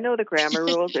 So I know the grammar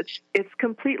rules. It's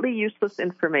completely useless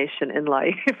information in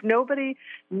life. Nobody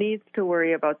needs to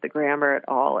worry about the grammar at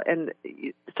all. And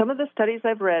some of the studies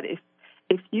I've read,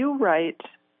 if you write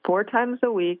 4 times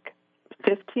a week,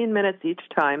 15 minutes each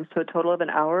time, so a total of an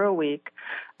hour a week,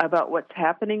 about what's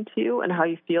happening to you and how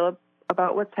you feel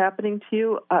about what's happening to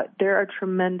you, there are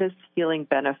tremendous healing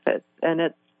benefits. And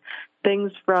it's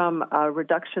things from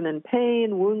reduction in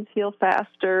pain, wounds heal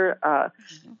faster,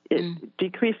 it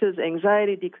decreases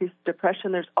anxiety, decreases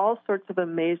depression. There's all sorts of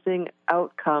amazing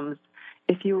outcomes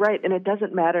if you write. And it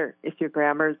doesn't matter if your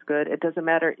grammar is good. It doesn't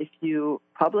matter if you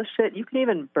publish it. You can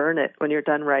even burn it when you're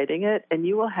done writing it, and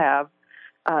you will have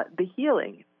the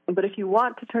healing. But if you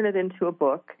want to turn it into a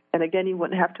book, and again, you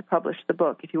wouldn't have to publish the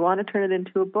book. If you want to turn it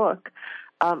into a book,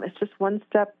 it's just one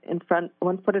foot in front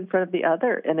of the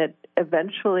other. And it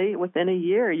eventually, within a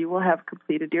year, you will have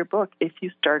completed your book if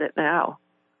you start it now.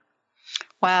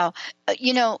 Wow.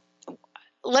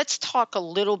 Let's talk a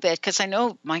little bit, because I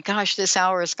know, my gosh, this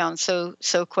hour has gone so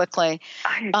quickly.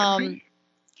 I agree.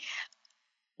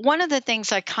 One of the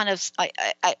things I kind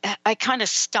of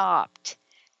stopped,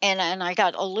 and I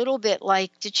got a little bit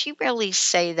like, did she really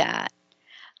say that?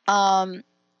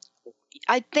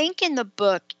 I think in the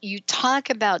book you talk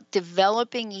about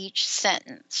developing each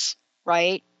sentence,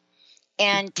 right?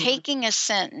 And taking a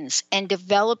sentence and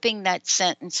developing that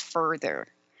sentence further.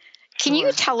 Can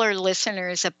you tell our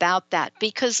listeners about that?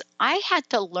 Because I had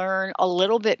to learn a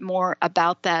little bit more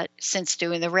about that since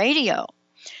doing the radio.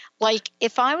 Like,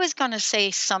 if I was going to say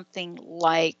something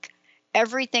like,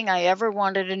 everything I ever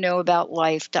wanted to know about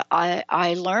life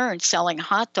I learned selling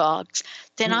hot dogs,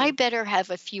 then I better have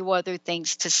a few other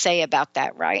things to say about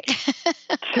that, right?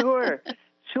 Sure,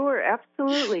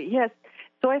 absolutely, yes.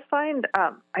 So I find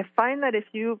that if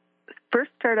you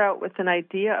first start out with an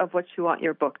idea of what you want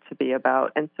your book to be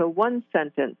about, and so one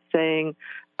sentence saying,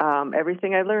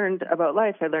 everything I learned about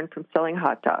life I learned from selling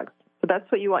hot dogs. So that's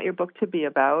what you want your book to be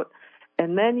about,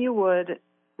 and then you would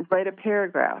write a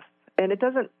paragraph, and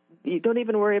you don't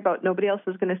even worry about nobody else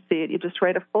is going to see it. You just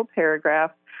write a full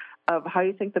paragraph of how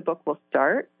you think the book will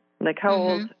start. Like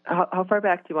how far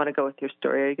back do you want to go with your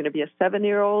story? Are you going to be a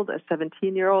 7-year-old, a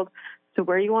 17-year-old? So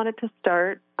where you want it to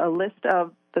start, a list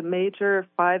of the major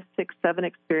 5, 6, 7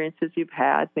 experiences you've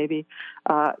had, maybe,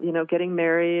 getting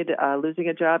married, losing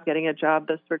a job, getting a job,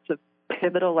 those sorts of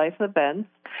pivotal life events,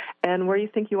 and where you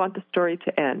think you want the story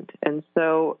to end. And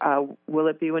so will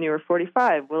it be when you were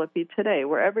 45? Will it be today?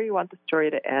 Wherever you want the story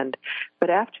to end. But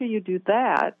after you do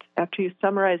that, after you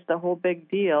summarize the whole big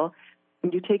deal,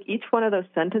 you take each one of those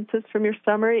sentences from your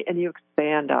summary and you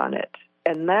expand on it.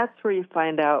 And that's where you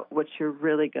find out what you're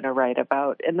really going to write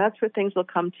about. And that's where things will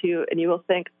come to you, and you will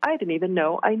think, I didn't even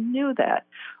know I knew that,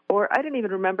 or I didn't even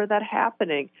remember that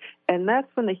happening. And that's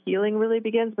when the healing really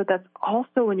begins, but that's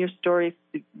also when your story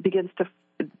begins to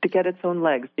get its own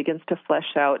legs, begins to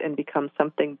flesh out and become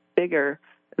something bigger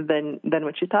than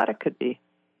what you thought it could be.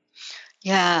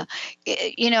 Yeah.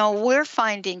 We're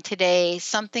finding today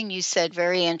something you said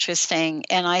very interesting,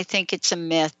 and I think it's a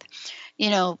myth.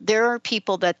 There are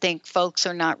people that think folks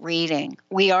are not reading.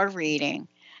 We are reading.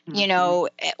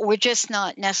 We're just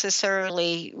not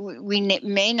necessarily,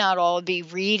 may not all be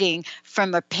reading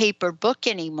from a paper book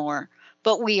anymore,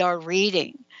 but we are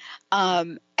reading.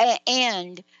 And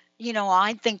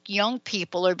I think young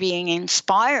people are being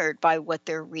inspired by what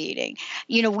they're reading.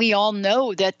 We all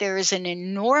know that there is an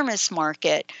enormous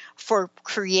market for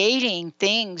creating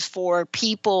things for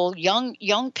people,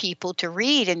 young people to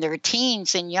read in their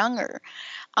teens and younger.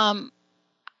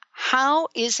 How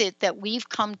is it that we've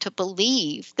come to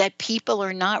believe that people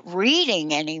are not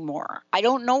reading anymore? I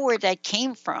don't know where that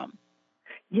came from.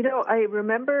 I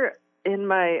remember in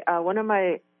my one of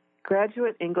my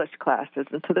graduate English classes,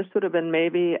 and so this would have been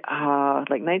maybe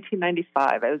like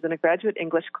 1995. I was in a graduate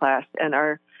English class, and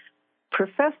our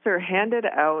professor handed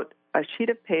out a sheet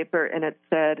of paper, and it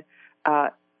said,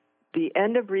 the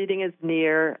end of reading is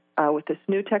near. With this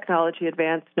new technology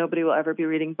advance, nobody will ever be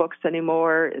reading books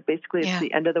anymore. Basically, it's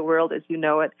the end of the world as you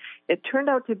know it. It turned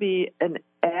out to be an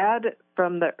ad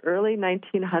from the early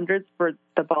 1900s for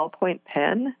the ballpoint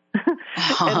pen.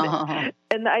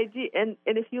 and the idea, and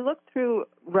if you look through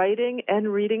writing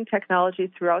and reading technology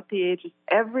throughout the ages,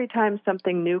 every time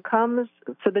something new comes,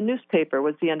 so the newspaper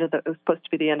was was supposed to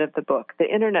be the end of the book. The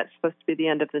internet's supposed to be the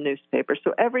end of the newspaper.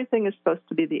 So everything is supposed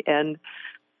to be the end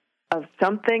of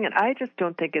something, and I just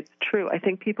don't think it's true. I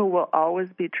think people will always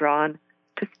be drawn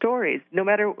to stories, no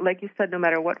matter, like you said, no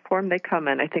matter what form they come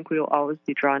in. I think we will always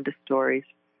be drawn to stories.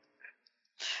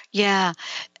 Yeah.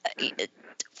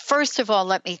 First of all,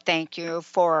 let me thank you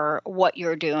for what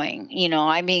you're doing.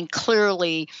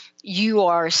 Clearly you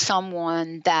are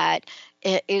someone that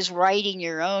is writing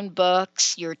your own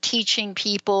books. You're teaching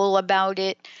people about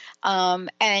it.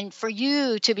 And for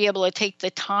you to be able to take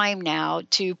the time now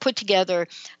to put together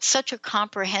such a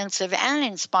comprehensive and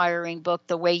inspiring book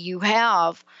the way you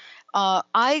have,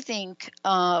 I think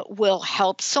will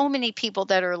help so many people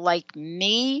that are like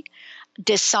me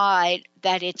decide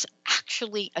that it's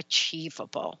actually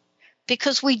achievable,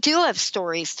 because we do have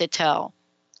stories to tell.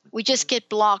 We just get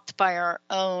blocked by our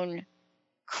own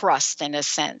crust, in a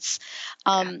sense.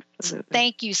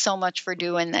 Thank you so much for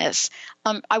doing this.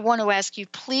 I want to ask you,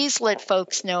 please let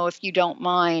folks know, if you don't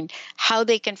mind, how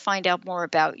they can find out more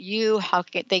about you, how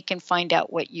they can find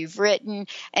out what you've written,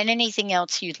 and anything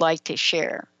else you'd like to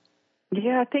share.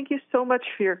 Yeah, thank you so much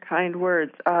for your kind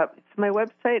words. My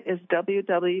website is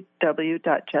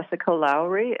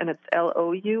www.jessicalourey, and it's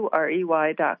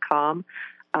LOUREY.com.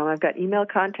 I've got email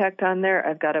contact on there.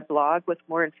 I've got a blog with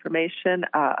more information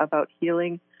about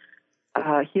healing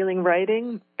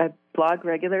writing. I blog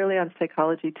regularly on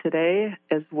Psychology Today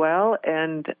as well,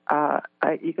 and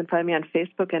you can find me on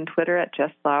Facebook and Twitter at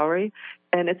Jess Lourey.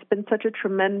 And it's been such a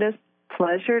tremendous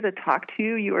pleasure to talk to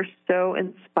you. You are so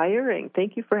inspiring.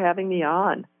 Thank you for having me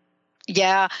on.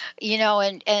 Yeah,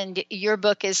 and your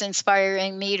book is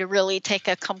inspiring me to really take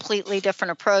a completely different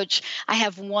approach. I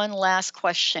have one last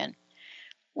question.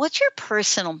 What's your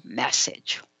personal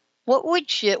message? What would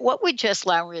Jess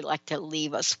Lourey like to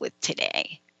leave us with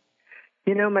today?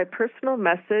 My personal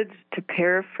message, to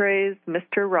paraphrase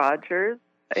Mr. Rogers,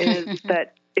 is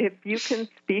that if you can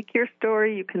speak your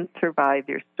story, you can survive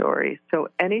your story. So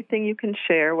anything you can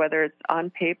share, whether it's on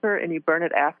paper and you burn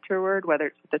it afterward, whether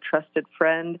it's with a trusted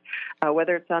friend,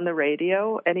 whether it's on the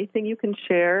radio, anything you can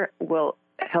share will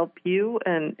help you,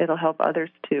 and it'll help others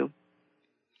too.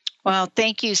 Well,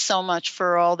 thank you so much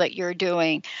for all that you're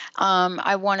doing.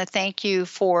 I want to thank you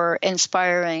for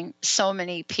inspiring so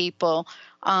many people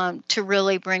to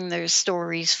really bring their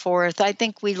stories forth. I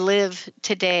think we live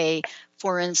today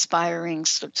for inspiring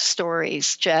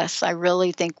stories, Jess. I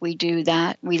really think we do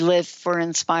that. We live for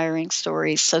inspiring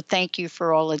stories. So thank you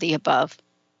for all of the above.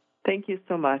 Thank you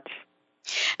so much.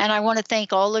 And I want to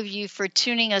thank all of you for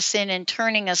tuning us in and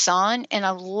turning us on. And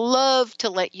I'd love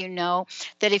to let you know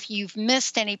that if you've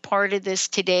missed any part of this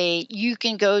today, you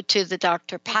can go to the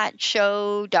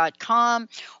drpatshow.com,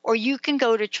 or you can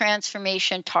go to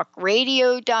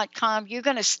transformationtalkradio.com. You're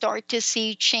going to start to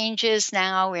see changes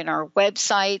now in our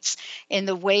websites, in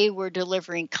the way we're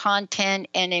delivering content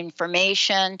and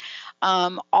information.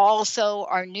 Also,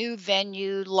 our new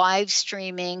venue, live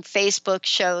streaming, Facebook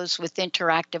shows with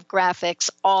interactive graphics,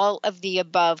 all of the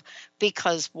above.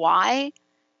 Because why?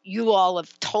 You all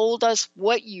have told us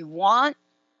what you want,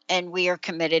 and we are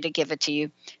committed to give it to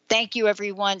you. Thank you,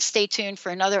 everyone. Stay tuned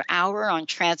for another hour on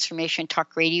Transformation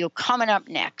Talk Radio coming up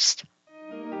next.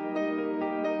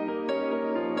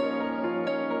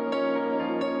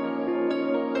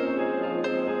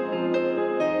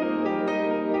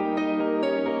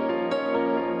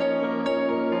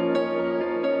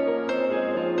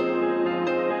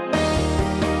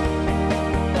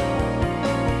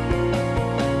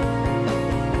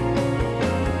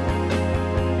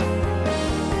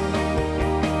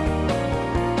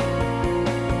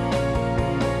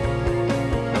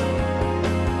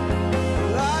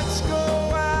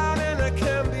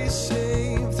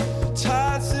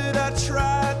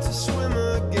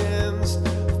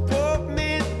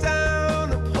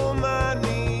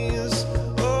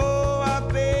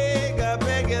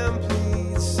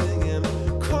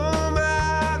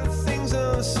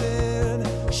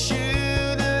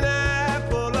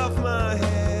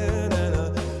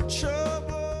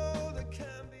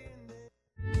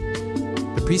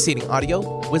 preceding audio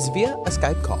was via a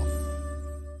Skype call.